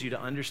enables you to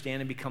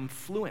understand and become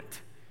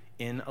fluent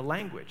in a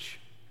language.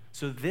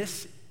 So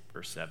this,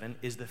 verse 7,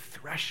 is the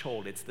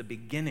threshold. It's the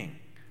beginning.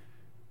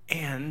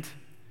 And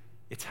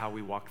it's how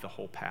we walk the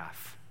whole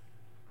path.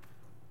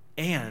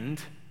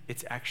 And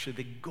it's actually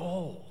the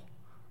goal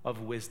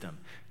of wisdom.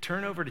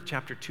 Turn over to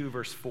chapter 2,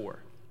 verse 4.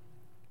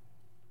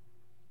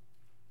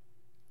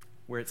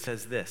 Where it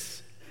says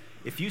this: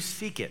 if you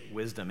seek it,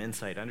 wisdom,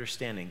 insight,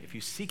 understanding, if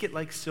you seek it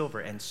like silver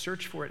and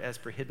search for it as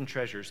for hidden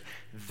treasures,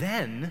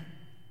 then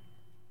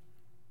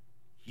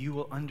you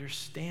will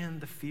understand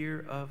the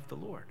fear of the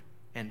Lord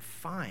and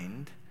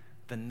find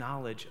the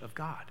knowledge of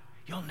God.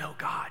 You'll know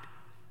God.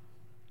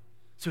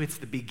 So it's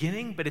the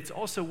beginning, but it's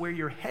also where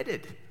you're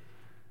headed.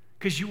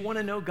 Because you want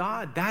to know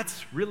God.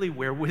 That's really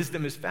where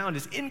wisdom is found,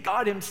 is in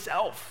God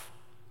himself.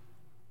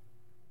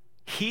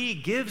 He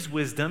gives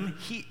wisdom.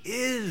 He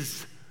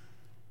is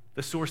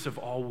the source of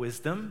all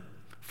wisdom.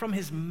 From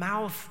his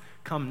mouth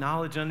come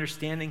knowledge,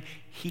 understanding.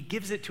 He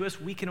gives it to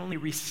us. We can only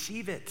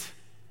receive it.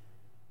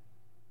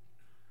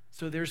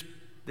 So there's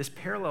this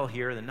parallel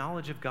here, the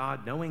knowledge of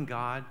God, knowing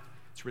God.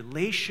 It's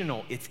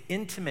relational, it's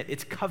intimate,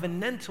 it's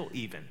covenantal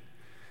even.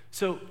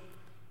 So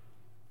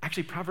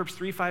actually Proverbs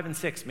 3, 5, and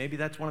 6, maybe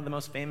that's one of the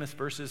most famous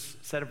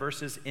set of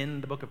verses in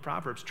the book of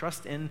Proverbs.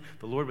 Trust in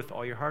the Lord with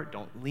all your heart.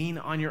 Don't lean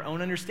on your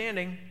own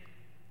understanding.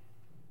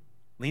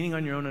 Leaning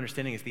on your own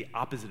understanding is the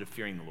opposite of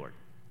fearing the Lord.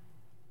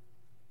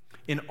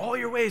 In all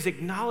your ways,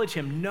 acknowledge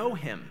him, know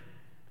him.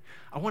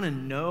 I want to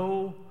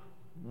know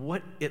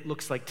what it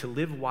looks like to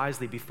live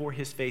wisely before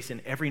his face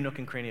in every nook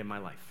and cranny of my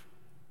life.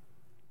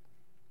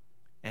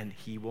 And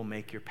he will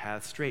make your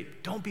path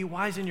straight. Don't be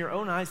wise in your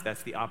own eyes.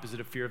 That's the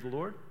opposite of fear of the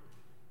Lord.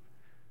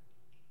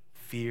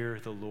 Fear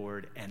the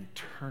Lord and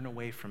turn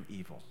away from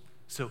evil.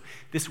 So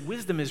this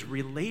wisdom is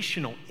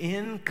relational,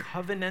 in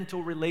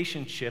covenantal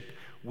relationship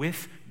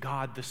with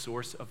God, the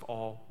source of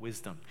all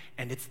wisdom.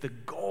 And it's the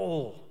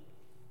goal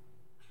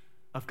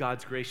of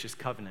God's gracious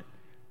covenant,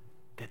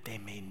 that they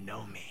may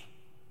know me.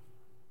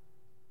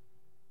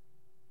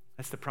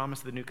 That's the promise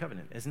of the new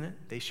covenant, isn't it?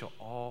 They shall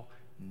all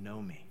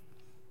know me.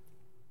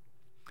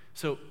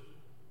 So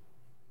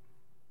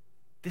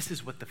this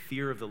is what the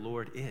fear of the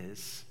Lord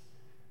is.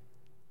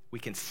 We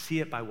can see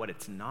it by what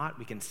it's not.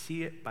 We can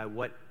see it by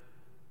what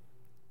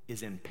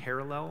is in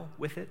parallel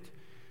with it.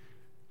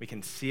 We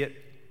can see it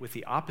with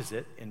the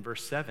opposite in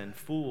verse 7.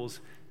 Fools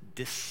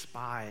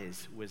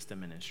despise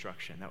wisdom and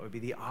instruction. That would be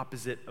the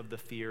opposite of the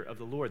fear of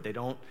the Lord. They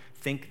don't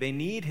think they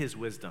need his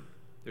wisdom.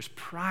 There's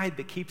pride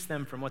that keeps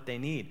them from what they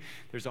need.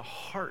 There's a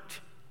heart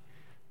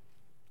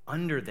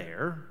under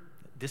there,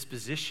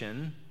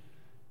 disposition,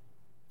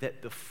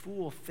 that the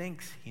fool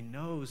thinks he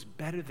knows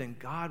better than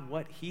God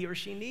what he or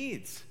she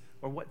needs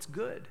or what's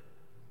good.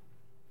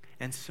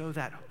 And so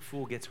that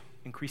fool gets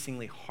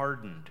increasingly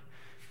hardened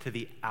to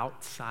the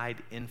outside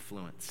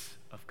influence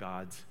of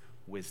God's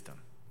wisdom.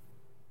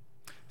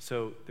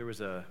 So there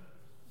was a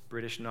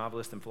British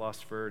novelist and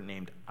philosopher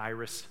named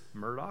Iris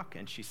Murdoch,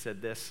 and she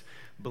said this: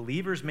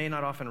 believers may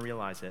not often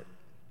realize it,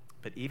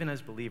 but even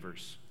as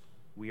believers,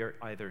 we are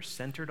either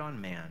centered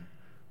on man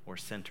or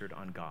centered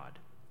on God.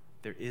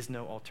 There is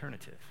no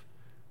alternative.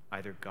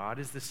 Either God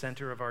is the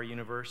center of our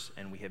universe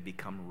and we have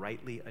become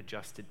rightly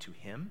adjusted to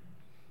him,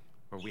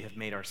 or we have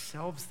made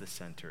ourselves the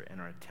center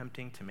and are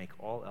attempting to make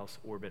all else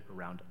orbit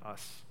around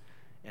us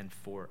and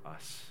for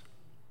us.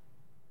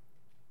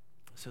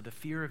 So the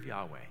fear of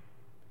Yahweh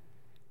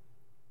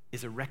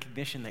is a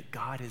recognition that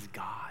God is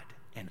God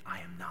and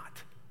I am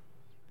not.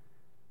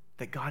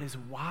 That God is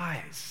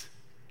wise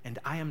and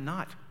I am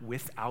not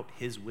without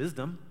his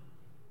wisdom.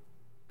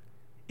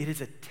 It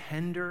is a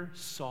tender,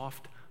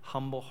 soft,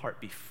 humble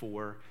heart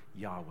before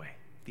Yahweh.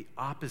 The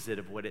opposite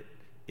of what it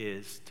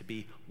is to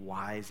be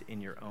wise in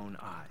your own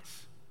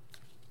eyes.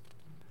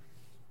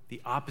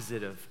 The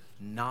opposite of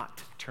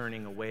not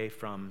turning away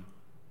from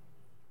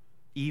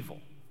evil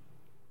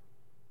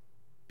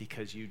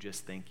because you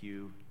just think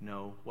you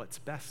know what's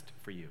best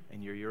for you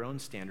and you're your own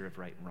standard of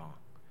right and wrong.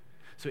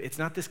 So it's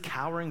not this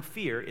cowering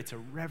fear, it's a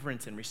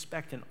reverence and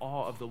respect and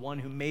awe of the one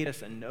who made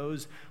us and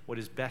knows what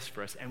is best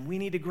for us. And we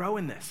need to grow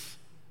in this.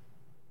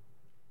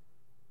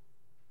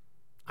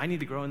 I need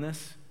to grow in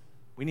this.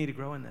 We need to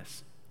grow in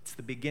this. It's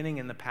the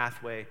beginning and the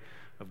pathway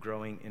of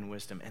growing in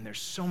wisdom. And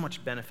there's so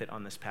much benefit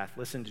on this path.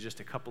 Listen to just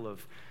a couple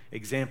of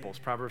examples.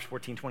 Proverbs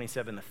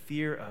 14:27, the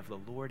fear of the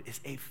Lord is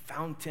a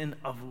fountain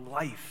of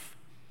life,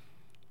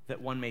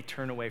 that one may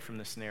turn away from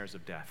the snares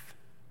of death.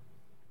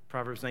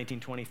 Proverbs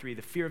 19:23,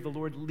 the fear of the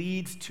Lord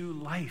leads to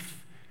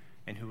life,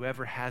 and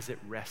whoever has it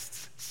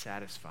rests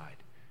satisfied.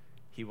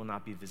 He will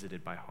not be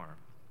visited by harm.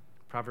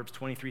 Proverbs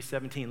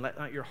 23:17, let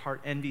not your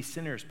heart envy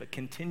sinners, but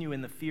continue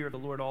in the fear of the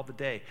Lord all the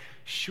day.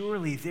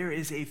 Surely there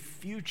is a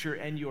future,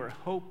 and your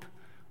hope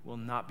will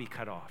not be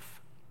cut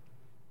off.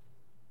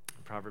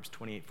 Proverbs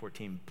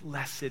 28:14,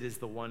 blessed is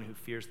the one who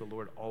fears the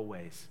Lord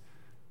always,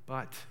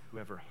 but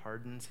whoever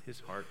hardens his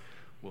heart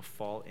will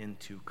fall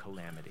into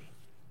calamity.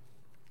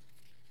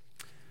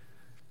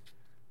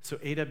 So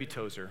A.W.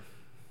 Tozer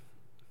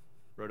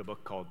wrote a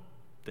book called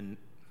The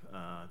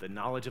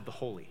Knowledge of the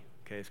Holy.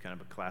 Okay, it's kind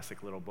of a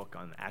classic little book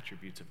on the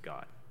attributes of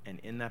God. And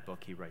in that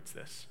book, he writes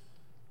this.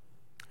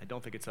 I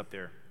don't think it's up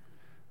there.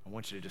 I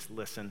want you to just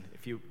listen.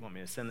 If you want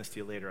me to send this to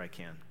you later, I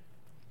can.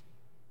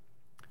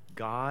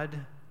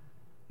 God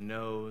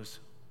knows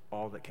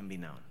all that can be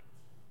known.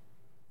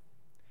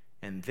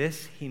 And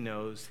this he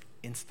knows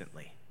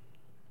instantly,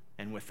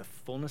 and with the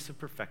fullness of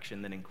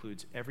perfection that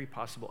includes every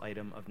possible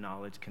item of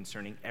knowledge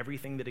concerning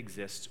everything that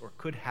exists or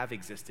could have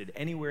existed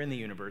anywhere in the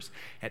universe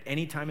at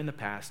any time in the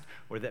past,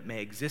 or that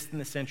may exist in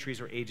the centuries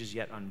or ages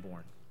yet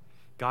unborn.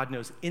 God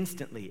knows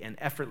instantly and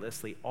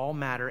effortlessly all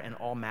matter and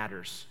all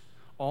matters,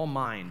 all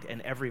mind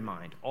and every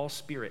mind, all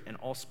spirit and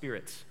all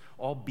spirits,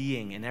 all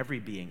being and every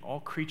being,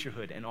 all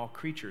creaturehood and all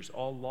creatures,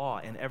 all law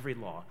and every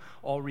law,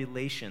 all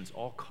relations,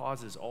 all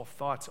causes, all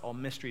thoughts, all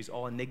mysteries,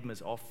 all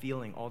enigmas, all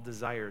feeling, all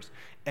desires,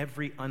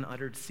 every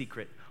unuttered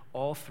secret,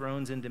 all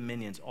thrones and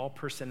dominions, all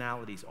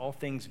personalities, all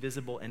things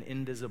visible and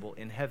invisible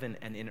in heaven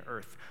and in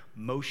earth,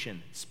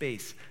 motion,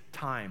 space,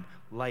 time,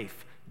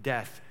 life,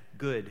 death,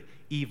 good,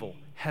 evil,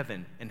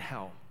 heaven, and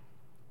hell.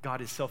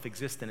 God is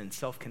self-existent and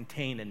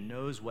self-contained and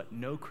knows what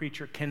no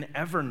creature can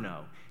ever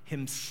know,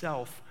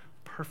 himself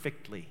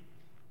perfectly.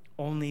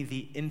 Only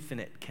the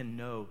infinite can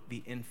know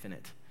the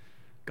infinite.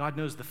 God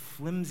knows the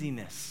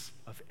flimsiness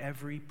of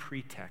every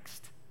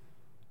pretext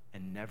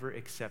and never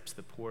accepts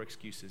the poor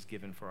excuses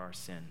given for our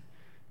sin.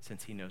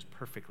 since he knows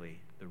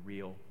perfectly the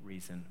real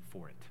reason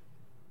for it.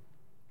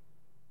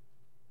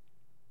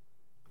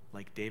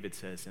 Like David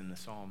says in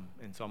Psalm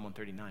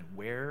 139,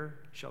 where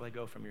shall I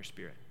go from your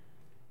spirit?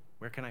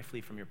 Where can I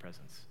flee from your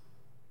presence?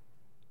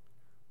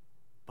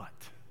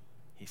 But,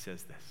 he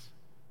says this,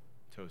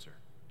 Tozer,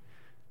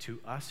 to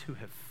us who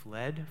have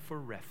fled for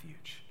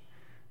refuge,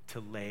 to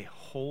lay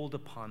hold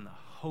upon the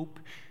hope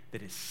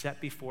that is set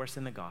before us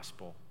in the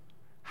gospel,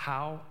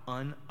 how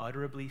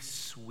unutterably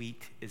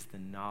sweet is the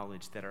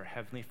knowledge that our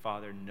Heavenly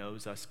Father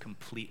knows us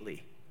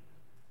completely.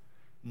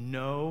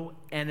 No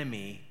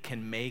enemy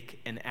can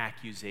make an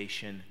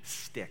accusation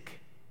stick.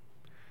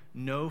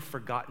 No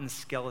forgotten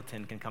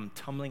skeleton can come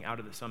tumbling out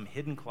of some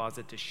hidden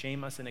closet to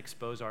shame us and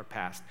expose our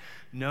past.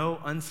 No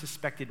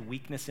unsuspected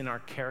weakness in our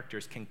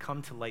characters can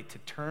come to light to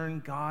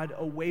turn God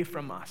away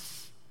from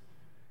us,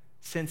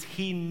 since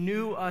he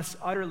knew us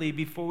utterly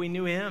before we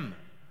knew him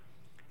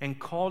and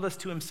called us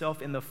to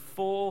himself in the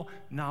full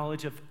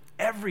knowledge of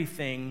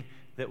everything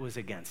that was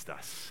against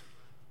us.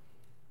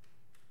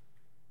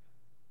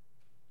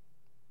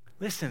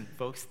 Listen,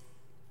 folks,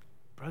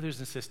 brothers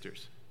and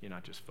sisters, you're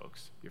not just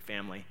folks, your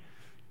family,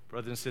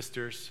 brothers and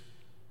sisters,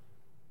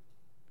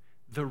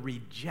 the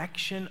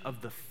rejection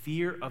of the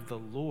fear of the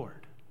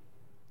Lord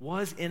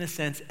was, in a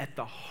sense, at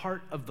the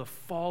heart of the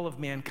fall of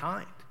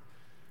mankind.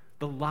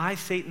 The lie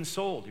Satan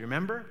sold, you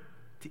remember?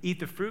 To eat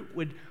the fruit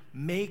would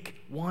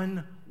make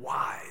one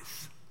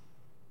wise.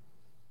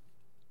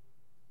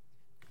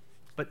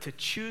 But to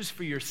choose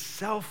for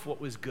yourself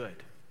what was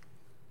good,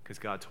 because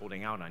God's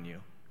holding out on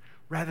you,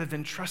 rather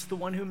than trust the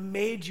one who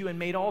made you and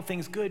made all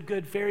things good,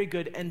 good, very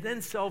good, and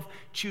then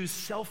choose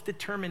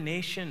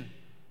self-determination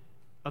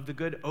of the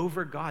good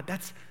over God.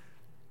 That's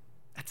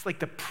like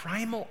the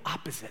primal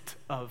opposite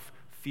of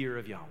fear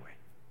of Yahweh.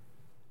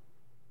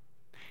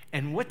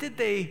 And what did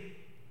they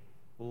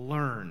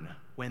learn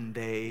when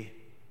they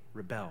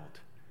rebelled?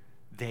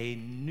 They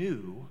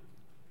knew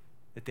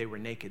that they were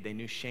naked. They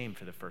knew shame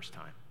for the first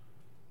time.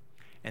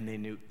 And they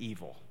knew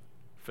evil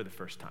for the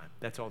first time.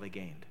 That's all they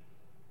gained.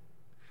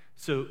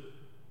 So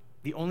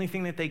the only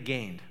thing that they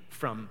gained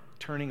from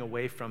turning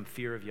away from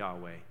fear of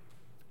Yahweh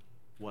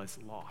was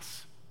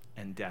loss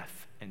and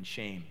death and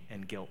shame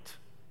and guilt.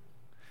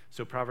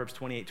 So Proverbs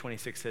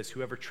 28:26 says,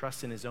 whoever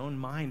trusts in his own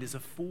mind is a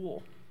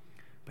fool,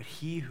 but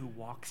he who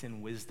walks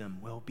in wisdom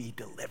will be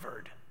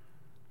delivered.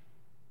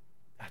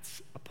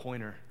 That's a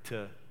pointer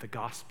to the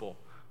gospel.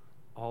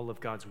 All of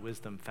God's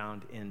wisdom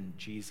found in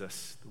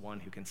Jesus, the one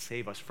who can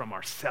save us from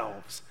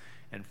ourselves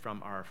and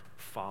from our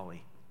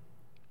folly.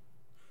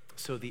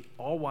 So the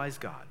all-wise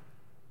God,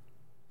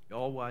 the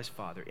all-wise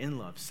Father, in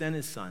love, sent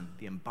his Son,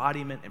 the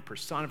embodiment and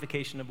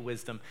personification of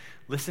wisdom.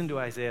 Listen to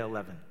Isaiah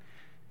 11.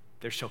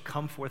 There shall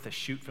come forth a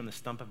shoot from the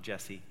stump of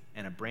Jesse,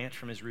 and a branch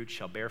from his roots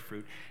shall bear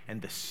fruit,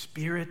 and the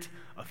Spirit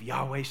of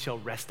Yahweh shall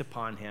rest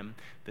upon him,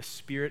 the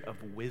Spirit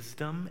of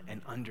wisdom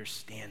and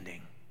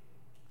understanding,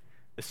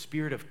 the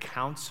Spirit of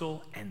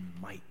counsel and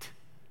might,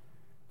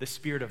 the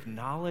Spirit of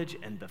knowledge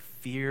and the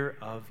fear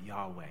of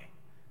Yahweh.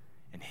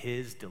 And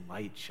his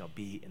delight shall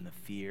be in the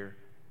fear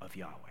of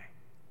Yahweh.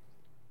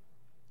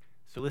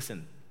 So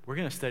listen, we're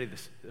going to study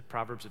the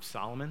Proverbs of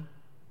Solomon,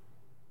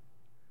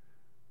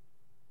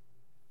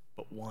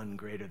 but one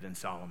greater than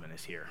Solomon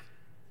is here.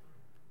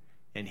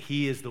 And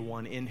he is the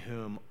one in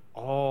whom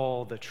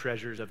all the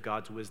treasures of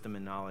God's wisdom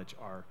and knowledge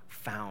are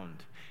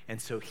found.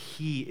 And so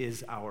he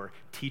is our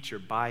teacher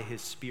by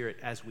his Spirit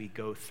as we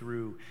go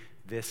through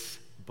this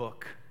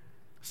book.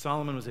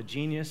 Solomon was a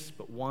genius,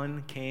 but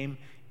one came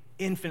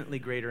infinitely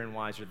greater and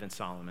wiser than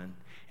Solomon.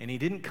 And he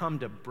didn't come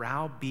to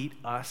browbeat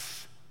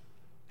us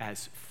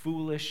as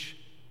foolish,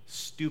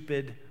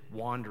 stupid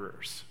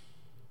wanderers,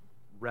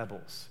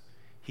 rebels.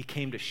 He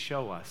came to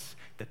show us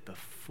that the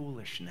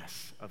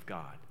foolishness of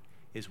God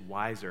is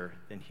wiser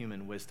than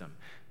human wisdom.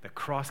 The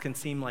cross can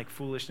seem like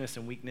foolishness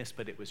and weakness,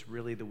 but it was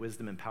really the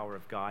wisdom and power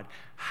of God.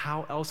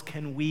 How else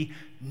can we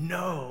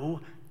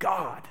know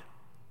God?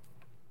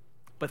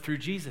 But through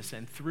Jesus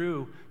and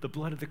through the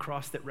blood of the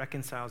cross that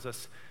reconciles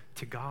us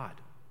to God.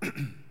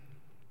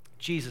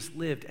 Jesus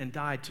lived and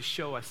died to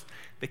show us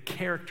the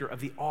character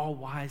of the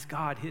all-wise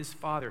God, his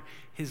Father,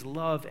 his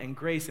love and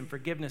grace and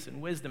forgiveness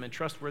and wisdom and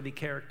trustworthy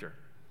character.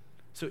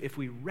 So if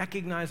we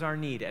recognize our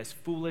need as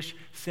foolish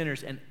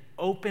sinners and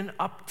open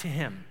up to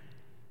him,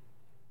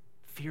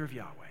 fear of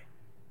Yahweh,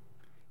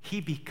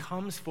 he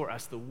becomes for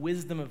us the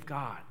wisdom of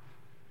God.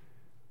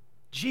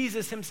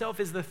 Jesus himself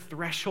is the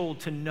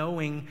threshold to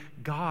knowing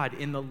God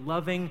in the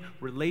loving,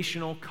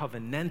 relational,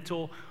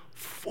 covenantal,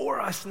 for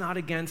us, not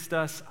against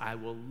us, I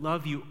will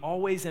love you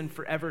always and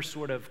forever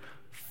sort of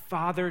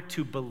father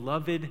to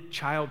beloved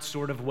child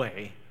sort of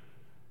way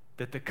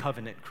that the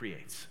covenant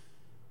creates.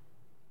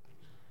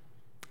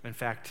 In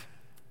fact,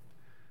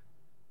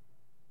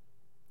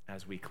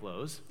 as we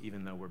close,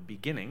 even though we're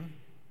beginning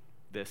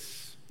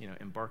this,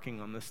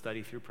 embarking on this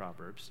study through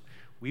Proverbs,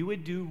 we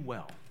would do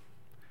well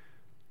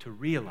to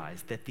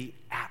realize that the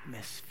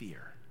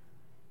atmosphere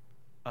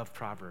of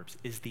Proverbs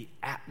is the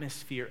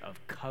atmosphere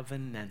of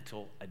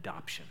covenantal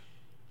adoption.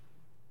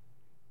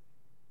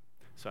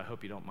 So I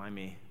hope you don't mind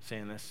me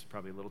saying this,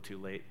 probably a little too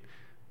late.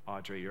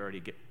 Audrey, you're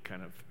already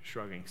kind of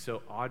shrugging.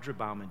 So Audra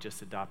Bauman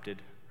just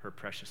adopted her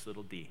precious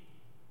little D.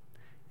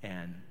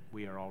 And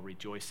we are all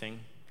rejoicing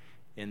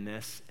in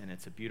this, and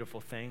it's a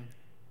beautiful thing.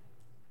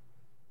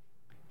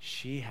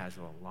 She has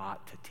a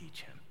lot to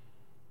teach him.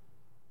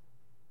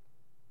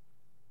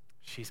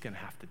 She's going to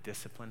have to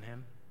discipline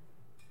him.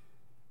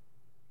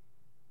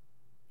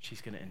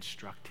 She's going to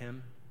instruct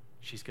him.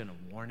 She's going to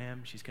warn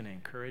him. She's going to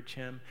encourage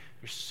him.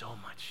 There's so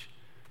much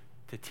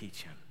to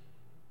teach him.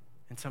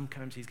 And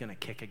sometimes he's going to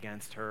kick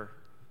against her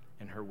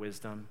and her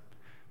wisdom,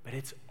 but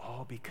it's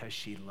all because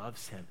she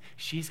loves him.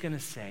 She's going to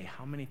say,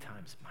 how many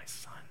times, my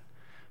son,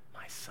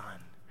 my son,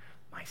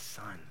 my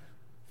son.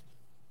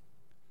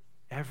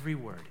 Every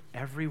word,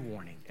 every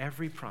warning,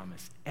 every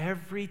promise,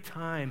 every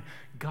time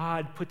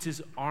God puts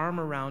his arm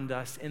around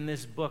us in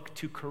this book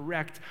to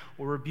correct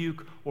or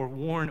rebuke or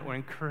warn or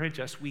encourage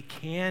us, we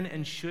can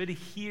and should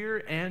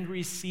hear and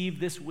receive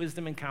this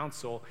wisdom and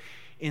counsel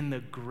in the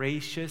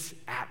gracious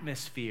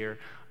atmosphere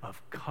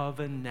of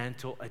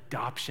covenantal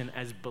adoption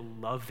as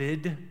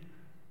beloved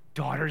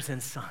daughters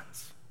and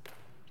sons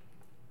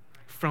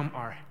from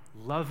our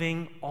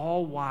loving,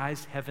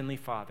 all-wise Heavenly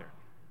Father.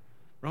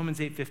 Romans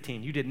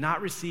 8:15, you did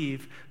not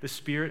receive the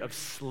spirit of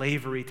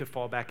slavery to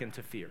fall back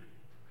into fear.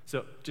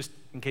 So just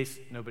in case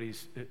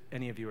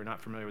any of you are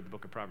not familiar with the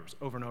book of Proverbs,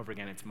 over and over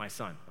again, it's my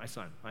son, my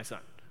son, my son,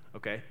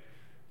 okay? In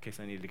case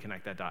I needed to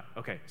connect that dot.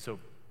 Okay, so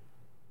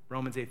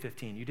Romans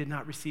 8:15, you did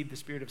not receive the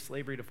spirit of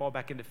slavery to fall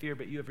back into fear,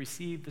 but you have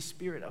received the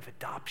spirit of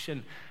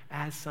adoption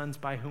as sons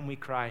by whom we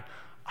cry,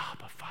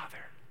 Abba,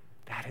 Father.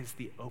 That is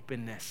the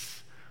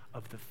openness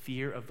of the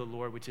fear of the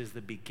Lord, which is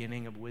the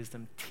beginning of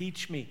wisdom.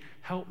 Teach me,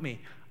 help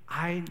me.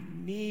 I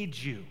need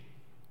you.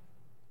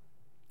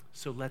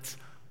 So let's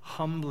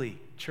humbly,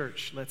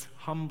 church, let's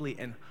humbly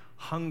and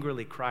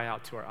hungrily cry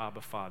out to our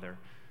Abba Father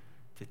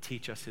to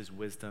teach us his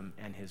wisdom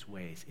and his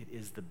ways. It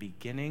is the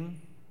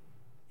beginning,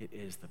 it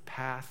is the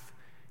path,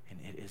 and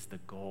it is the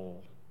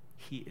goal.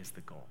 He is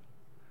the goal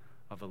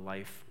of a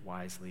life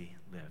wisely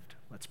lived.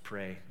 Let's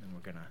pray, and we're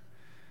going to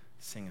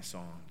sing a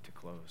song to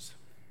close.